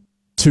ones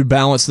to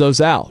balance those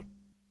out.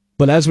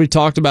 But as we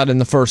talked about in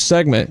the first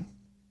segment,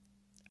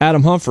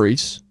 Adam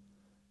Humphries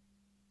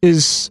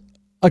is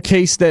a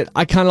case that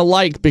I kind of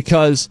like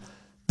because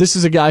this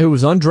is a guy who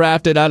was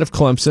undrafted out of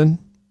Clemson.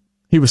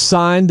 He was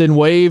signed and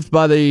waived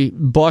by the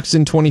Bucs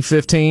in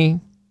 2015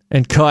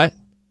 and cut.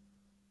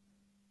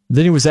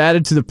 Then he was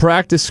added to the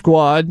practice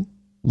squad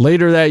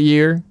later that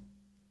year,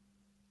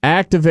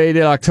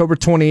 activated October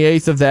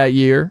 28th of that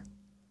year.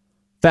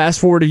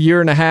 Fast forward a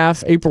year and a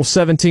half, April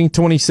 17,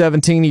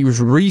 2017, he was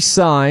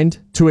re-signed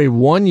to a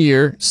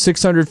one-year,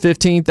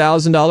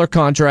 $615,000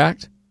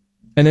 contract.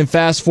 And then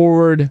fast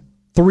forward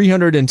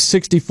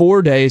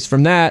 364 days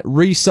from that,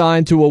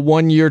 re-signed to a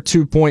one-year,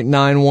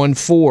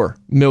 $2.914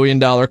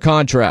 million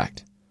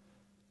contract.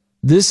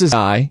 This is a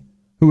guy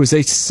who is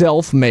a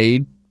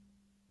self-made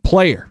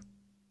player.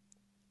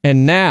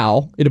 And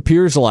now, it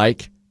appears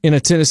like, in a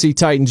Tennessee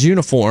Titans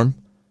uniform,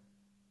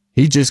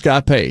 he just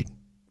got paid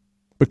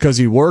because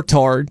he worked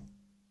hard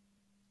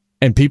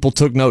and people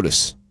took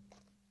notice.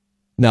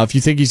 Now, if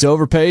you think he's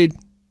overpaid,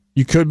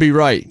 you could be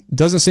right. It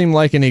doesn't seem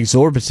like an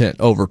exorbitant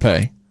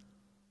overpay.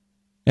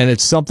 And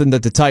it's something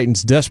that the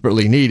Titans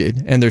desperately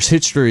needed. And there's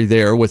history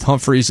there with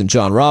Humphries and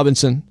John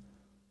Robinson.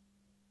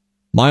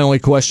 My only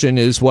question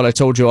is what I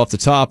told you off the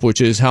top, which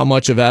is how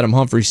much of Adam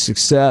Humphries'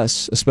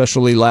 success,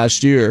 especially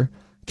last year,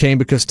 came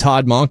because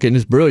Todd Monken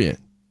is brilliant.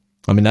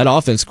 I mean, that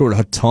offense scored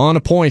a ton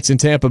of points in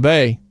Tampa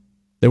Bay.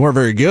 They weren't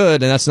very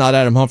good, and that's not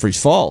Adam Humphries'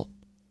 fault.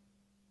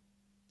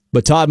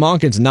 But Todd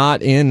Monken's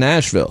not in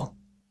Nashville.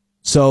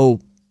 So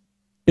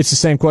it's the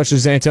same question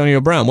as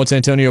Antonio Brown. What's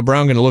Antonio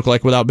Brown going to look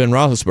like without Ben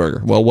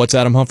Roethlisberger? Well, what's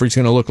Adam Humphries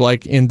going to look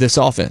like in this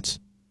offense?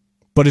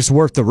 But it's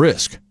worth the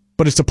risk.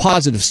 But it's a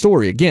positive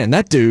story. Again,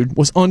 that dude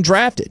was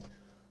undrafted.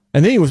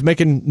 And then he was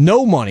making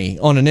no money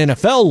on an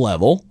NFL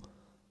level.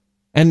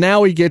 and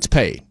now he gets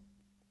paid.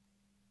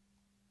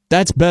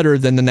 That's better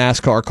than the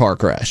NASCAR car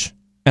crash.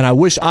 And I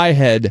wish I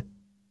had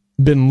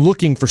been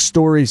looking for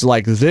stories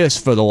like this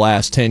for the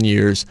last 10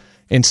 years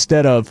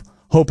instead of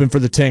hoping for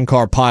the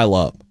 10-car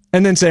pileup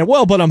and then saying,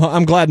 well, but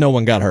I'm glad no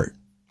one got hurt.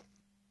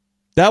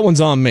 That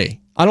one's on me.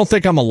 I don't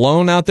think I'm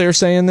alone out there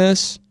saying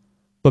this,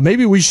 but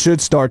maybe we should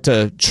start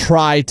to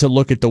try to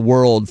look at the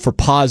world for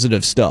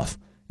positive stuff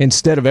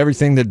instead of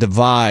everything that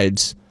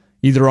divides,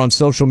 either on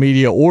social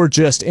media or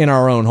just in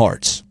our own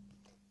hearts.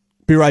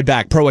 Be right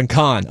back. Pro and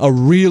Con, a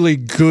really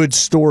good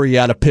story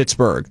out of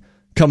Pittsburgh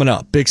coming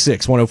up. Big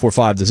 6,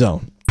 104.5 The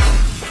Zone.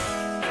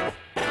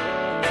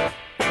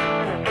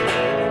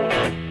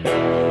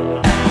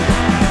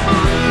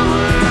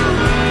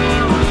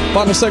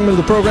 Final segment of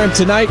the program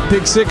tonight,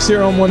 Big 6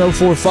 here on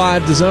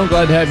 104.5 The Zone.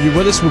 Glad to have you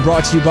with us. We're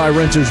brought to you by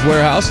Renters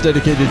Warehouse,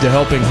 dedicated to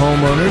helping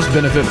homeowners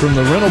benefit from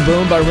the rental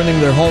boom by renting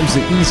their homes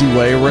the easy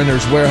way.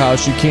 Renters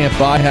Warehouse, you can't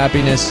buy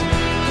happiness,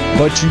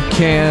 but you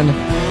can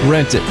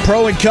rent it.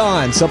 Pro and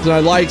Con, something I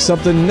like,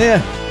 something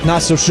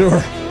not so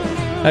sure.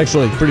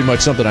 Actually, pretty much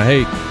something I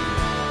hate.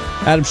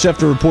 Adam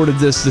Schefter reported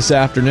this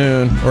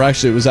afternoon, or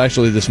actually it was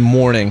this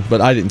morning,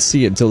 but I didn't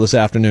see it until this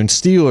afternoon.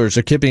 Steelers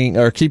are keeping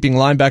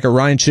linebacker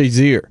Ryan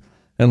Shazier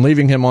and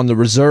leaving him on the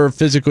reserve,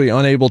 physically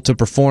unable to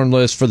perform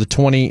list for the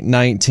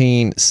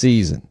 2019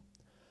 season.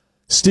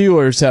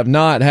 Steelers have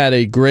not had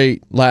a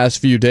great last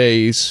few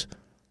days.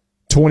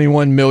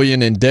 $21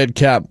 million in dead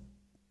cap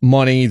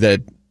money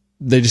that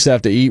they just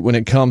have to eat when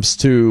it comes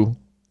to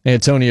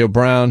Antonio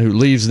Brown, who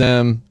leaves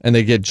them, and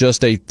they get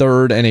just a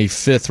 3rd and a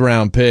 5th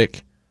round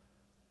pick.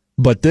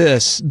 But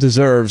this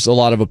deserves a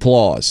lot of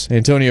applause.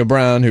 Antonio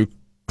Brown, who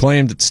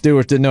claimed that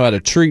Steelers didn't know how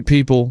to treat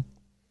people,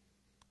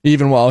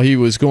 even while he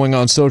was going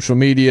on social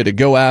media to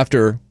go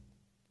after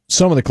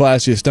some of the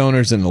classiest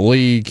owners in the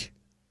league.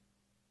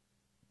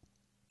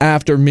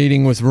 After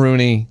meeting with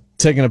Rooney,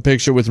 taking a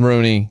picture with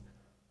Rooney,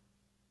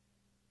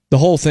 the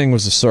whole thing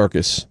was a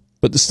circus.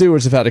 But the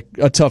Steelers have had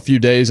a tough few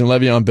days, and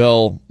Le'Veon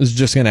Bell is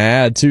just going to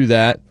add to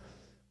that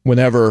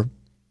whenever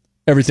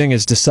everything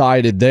is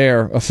decided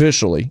there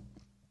officially.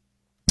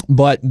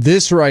 But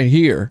this right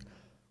here,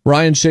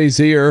 Ryan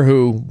Shazier,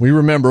 who we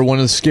remember one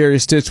of the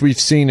scariest hits we've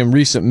seen in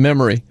recent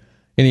memory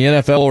in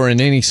the NFL or in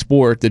any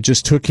sport, that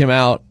just took him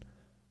out.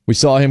 We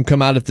saw him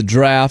come out at the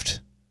draft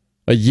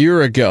a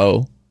year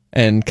ago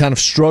and kind of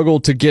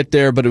struggled to get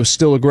there, but it was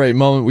still a great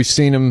moment. We've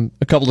seen him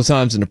a couple of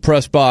times in the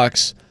press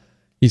box.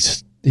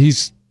 He's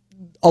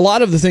a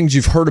lot of the things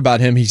you've heard about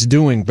him, he's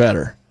doing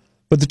better.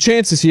 But the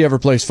chances he ever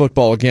plays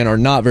football again are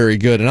not very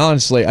good, and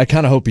honestly, I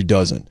kind of hope he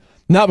doesn't.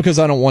 Not because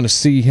I don't want to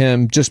see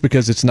him, just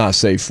because it's not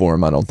safe for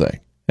him, I don't think.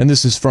 And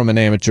this is from an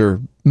amateur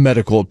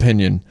medical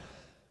opinion.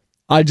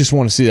 I just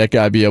want to see that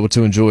guy be able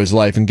to enjoy his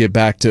life and get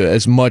back to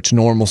as much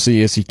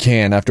normalcy as he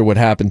can after what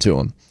happened to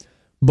him.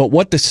 But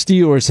what the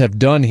Steelers have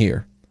done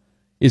here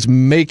is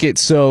make it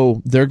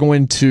so they're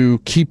going to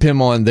keep him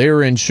on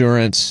their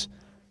insurance.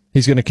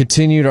 He's going to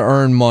continue to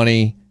earn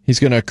money. He's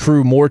going to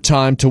accrue more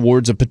time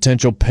towards a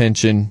potential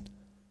pension.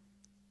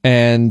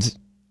 And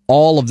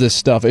all of this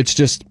stuff, it's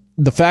just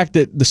the fact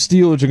that the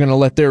Steelers are going to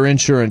let their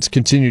insurance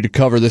continue to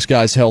cover this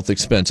guy's health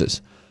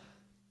expenses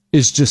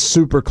is just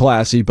super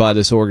classy by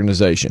this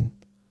organization.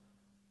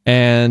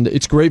 And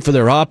it's great for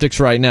their optics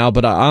right now,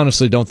 but I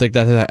honestly don't think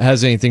that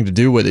has anything to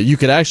do with it. You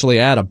could actually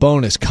add a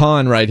bonus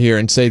con right here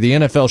and say the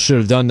NFL should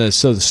have done this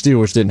so the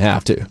Steelers didn't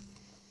have to.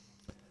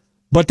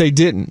 But they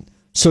didn't.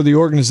 So the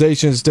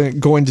organization is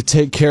going to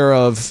take care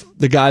of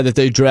the guy that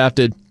they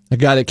drafted, a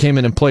guy that came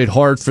in and played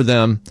hard for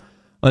them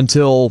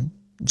until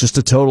just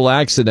a total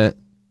accident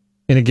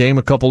in a game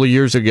a couple of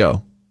years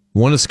ago.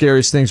 One of the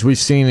scariest things we've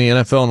seen in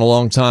the NFL in a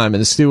long time.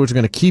 And the Steelers are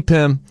going to keep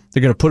him.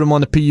 They're going to put him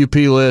on the PUP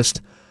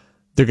list.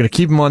 They're going to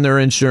keep him on their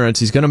insurance.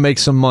 He's going to make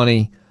some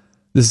money.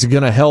 This is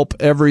going to help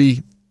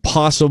every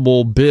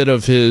possible bit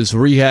of his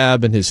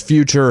rehab and his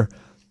future.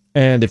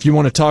 And if you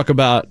want to talk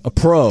about a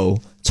pro,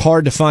 it's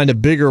hard to find a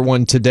bigger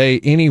one today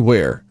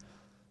anywhere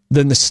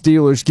than the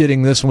Steelers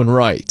getting this one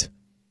right.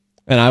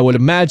 And I would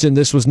imagine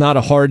this was not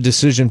a hard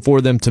decision for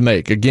them to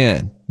make.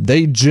 Again,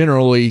 they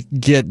generally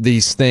get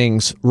these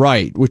things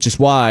right, which is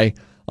why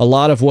a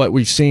lot of what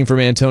we've seen from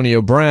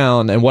Antonio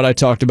Brown and what I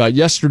talked about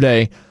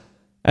yesterday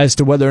as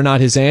to whether or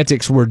not his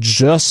antics were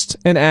just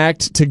an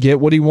act to get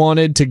what he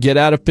wanted, to get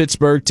out of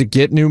Pittsburgh, to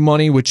get new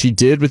money, which he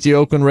did with the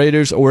Oakland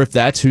Raiders, or if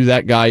that's who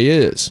that guy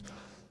is.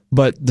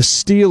 But the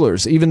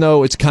Steelers, even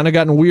though it's kind of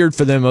gotten weird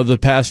for them over the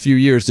past few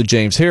years, the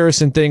James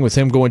Harrison thing with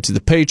him going to the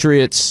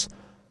Patriots,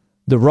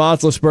 the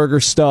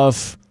Roethlisberger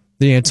stuff,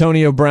 the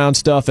Antonio Brown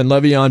stuff, and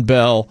Le'Veon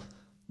Bell,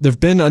 there have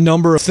been a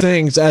number of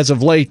things as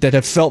of late that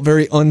have felt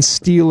very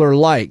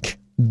un-Steeler-like.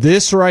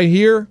 This right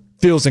here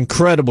feels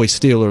incredibly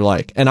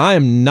Steeler-like, and I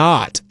am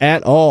not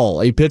at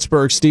all a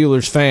Pittsburgh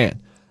Steelers fan.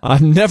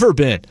 I've never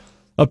been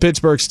a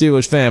Pittsburgh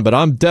Steelers fan, but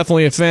I'm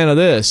definitely a fan of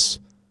this.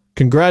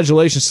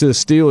 Congratulations to the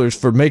Steelers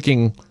for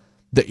making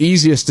the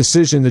easiest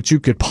decision that you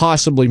could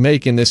possibly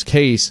make in this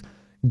case,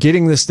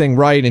 getting this thing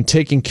right and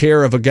taking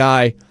care of a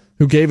guy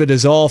who gave it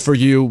his all for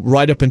you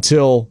right up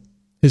until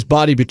his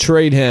body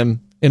betrayed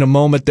him in a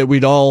moment that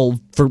we'd all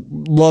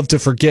love to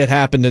forget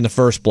happened in the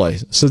first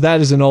place. So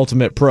that is an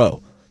ultimate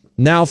pro.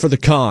 Now for the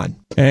con.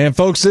 And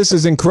folks, this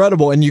is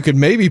incredible, and you could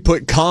maybe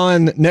put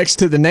con next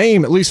to the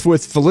name, at least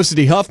with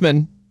Felicity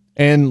Huffman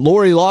and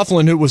Lori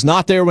Loughlin, who was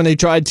not there when they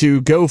tried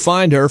to go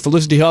find her.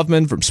 Felicity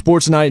Huffman from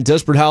Sports Night and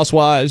Desperate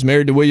Housewives,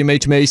 married to William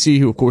H. Macy,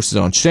 who of course is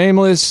on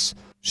Shameless.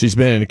 She's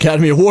been an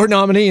Academy Award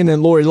nominee. And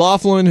then Lori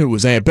Loughlin, who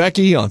was Aunt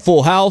Becky on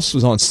Full House,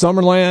 was on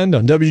Summerland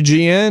on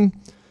WGN.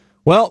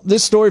 Well,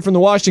 this story from the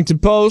Washington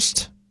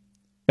Post.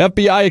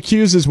 FBI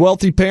accuses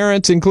wealthy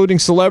parents, including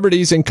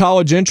celebrities, in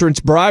college entrance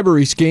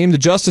bribery scheme. The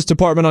Justice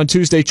Department on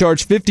Tuesday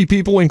charged 50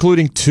 people,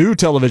 including 2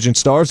 television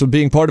stars, with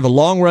being part of a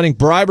long-running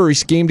bribery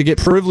scheme to get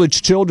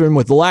privileged children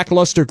with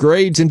lackluster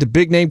grades into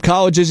big-name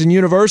colleges and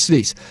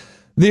universities.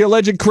 The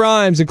alleged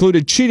crimes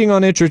included cheating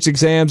on entrance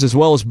exams as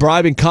well as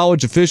bribing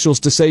college officials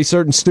to say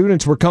certain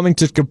students were coming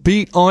to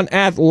compete on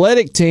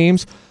athletic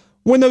teams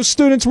when those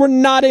students were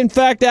not, in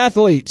fact,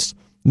 athletes.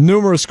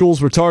 Numerous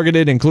schools were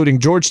targeted, including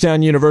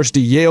Georgetown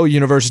University, Yale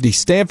University,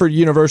 Stanford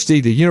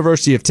University, the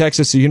University of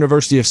Texas, the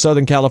University of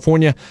Southern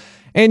California,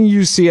 and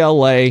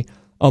UCLA,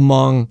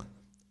 among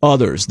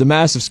others. The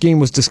massive scheme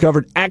was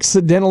discovered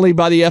accidentally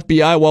by the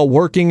FBI while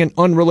working an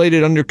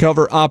unrelated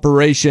undercover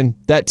operation.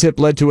 That tip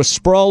led to a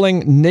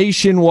sprawling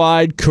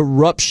nationwide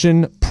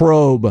corruption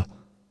probe.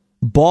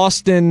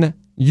 Boston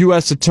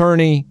U.S.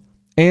 Attorney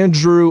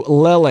Andrew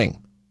Lelling.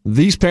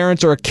 These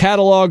parents are a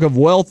catalog of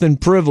wealth and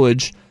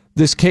privilege.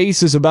 This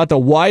case is about the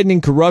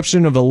widening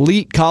corruption of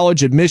elite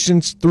college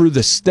admissions through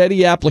the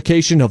steady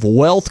application of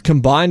wealth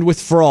combined with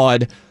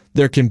fraud.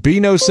 There can be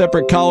no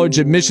separate college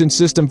admission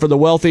system for the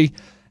wealthy,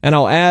 and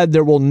I'll add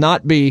there will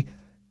not be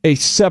a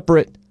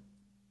separate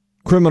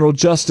criminal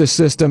justice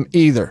system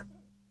either.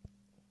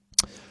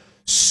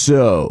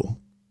 So,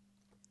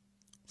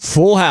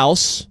 Full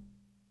House,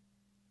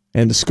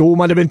 and the school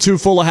might have been too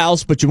full of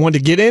house, but you wanted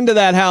to get into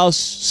that house,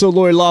 so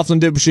Lori Loughlin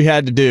did what she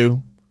had to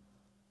do.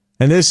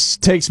 And this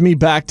takes me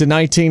back to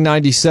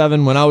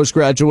 1997 when I was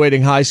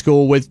graduating high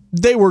school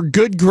they were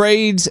good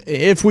grades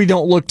if we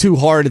don't look too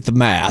hard at the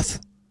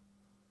math.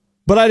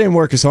 But I didn't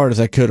work as hard as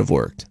I could have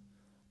worked.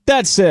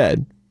 That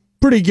said,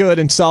 pretty good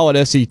and solid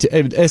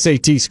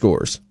SAT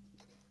scores.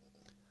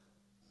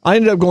 I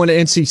ended up going to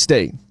NC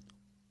State.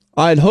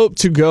 I had hoped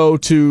to go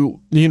to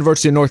the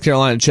University of North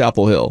Carolina,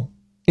 Chapel Hill,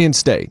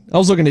 in-state. I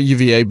was looking at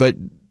UVA, but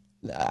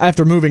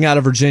after moving out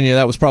of Virginia,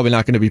 that was probably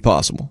not going to be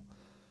possible.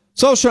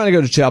 So I was trying to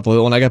go to Chapel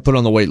Hill, and I got put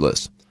on the wait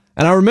list.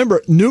 And I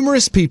remember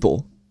numerous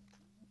people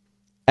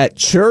at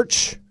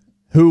church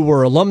who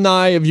were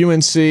alumni of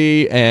UNC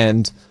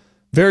and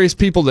various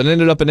people that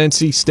ended up at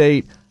NC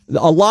State.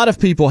 A lot of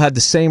people had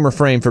the same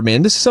refrain for me,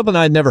 and this is something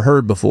I'd never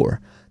heard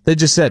before. They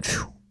just said,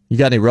 "You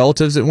got any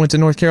relatives that went to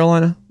North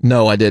Carolina?"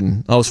 No, I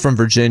didn't. I was from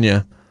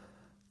Virginia.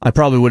 I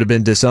probably would have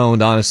been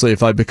disowned, honestly,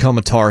 if I'd become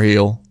a Tar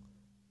Heel.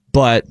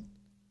 But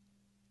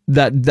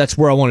that's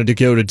where I wanted to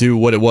go to do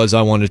what it was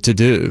I wanted to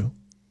do.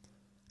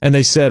 And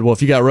they said, well,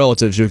 if you got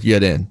relatives, you can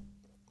get in.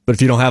 But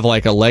if you don't have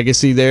like a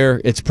legacy there,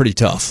 it's pretty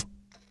tough.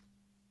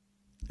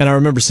 And I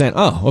remember saying,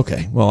 oh,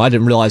 okay, well, I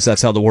didn't realize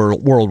that's how the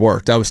world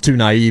worked. I was too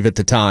naive at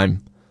the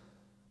time.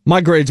 My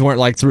grades weren't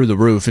like through the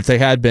roof. If they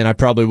had been, I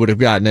probably would have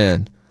gotten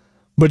in.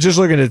 But just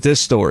looking at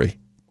this story,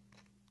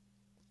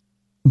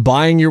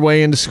 buying your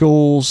way into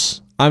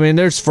schools, I mean,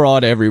 there's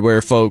fraud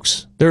everywhere,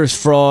 folks. There is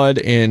fraud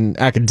in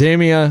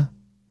academia.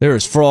 There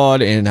is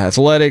fraud in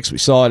athletics. We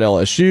saw it at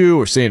LSU.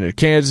 We're seeing it at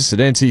Kansas, at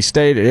NC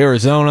State, at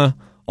Arizona,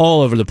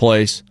 all over the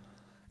place.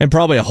 And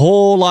probably a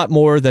whole lot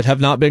more that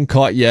have not been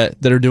caught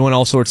yet that are doing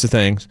all sorts of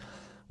things.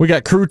 We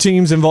got crew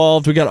teams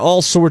involved. We got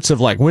all sorts of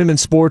like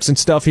women's sports and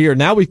stuff here.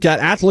 Now we've got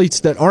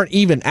athletes that aren't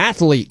even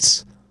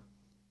athletes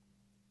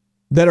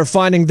that are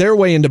finding their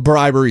way into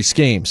bribery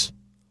schemes.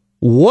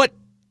 What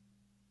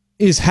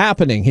is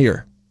happening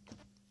here?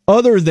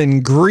 Other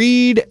than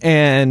greed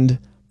and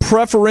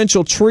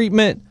preferential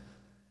treatment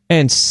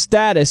and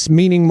status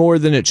meaning more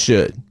than it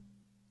should.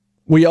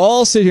 We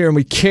all sit here and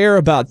we care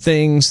about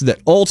things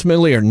that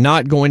ultimately are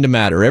not going to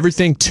matter.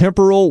 Everything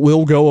temporal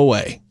will go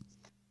away.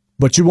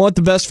 But you want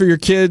the best for your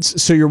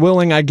kids, so you're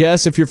willing, I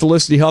guess, if you're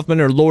Felicity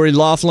Huffman or Lori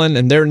Loughlin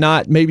and they're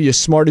not maybe as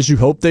smart as you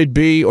hope they'd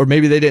be, or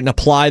maybe they didn't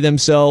apply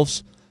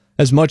themselves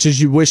as much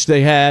as you wish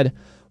they had.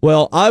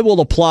 Well, I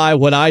will apply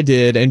what I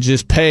did and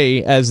just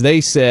pay, as they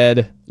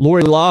said.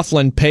 Lori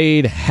Loughlin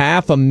paid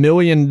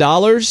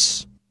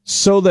 $500,000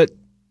 so that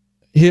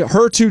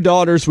her 2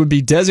 daughters would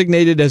be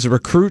designated as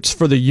recruits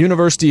for the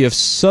University of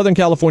Southern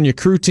California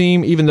crew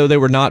team, even though they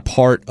were not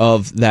part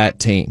of that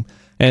team.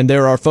 And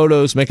there are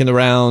photos making the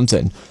rounds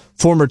and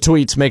former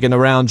tweets making the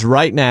rounds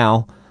right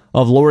now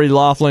of Lori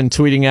Loughlin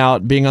tweeting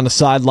out being on the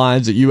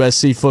sidelines at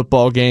USC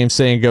football games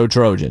saying, "Go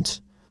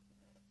Trojans."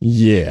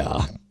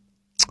 Yeah.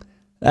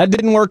 That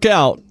didn't work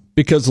out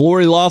because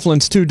Lori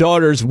Loughlin's 2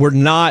 daughters were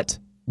not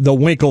the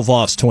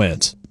Winklevoss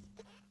twins.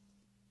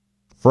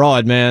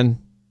 Fraud, man.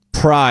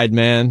 Pride,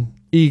 man.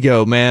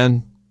 Ego,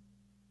 man.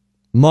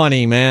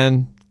 Money,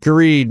 man.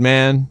 Greed,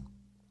 man.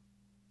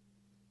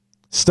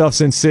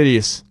 Stuff's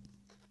insidious.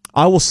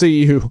 I will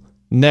see you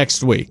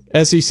next week.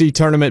 SEC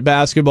tournament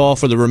basketball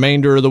for the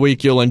remainder of the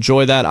week. You'll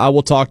enjoy that. I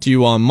will talk to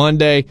you on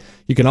Monday.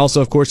 You can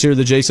also, of course, hear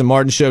the Jason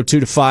Martin Show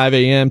 2 to 5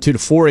 a.m., 2 to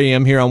 4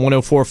 a.m. here on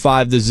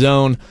 104.5 The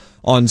Zone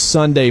on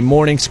Sunday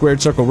morning.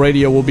 Squared Circle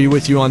Radio will be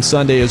with you on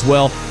Sunday as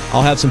well.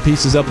 I'll have some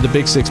pieces up at the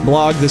Big Six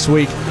blog this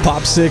week.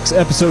 Pop 6,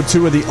 Episode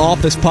 2 of The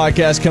Office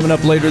podcast coming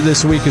up later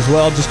this week as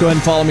well. Just go ahead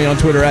and follow me on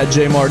Twitter at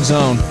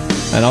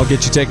JMartZone, and I'll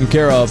get you taken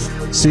care of.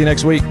 See you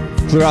next week.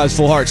 Clear eyes,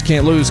 full hearts,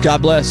 can't lose.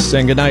 God bless,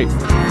 and good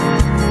night.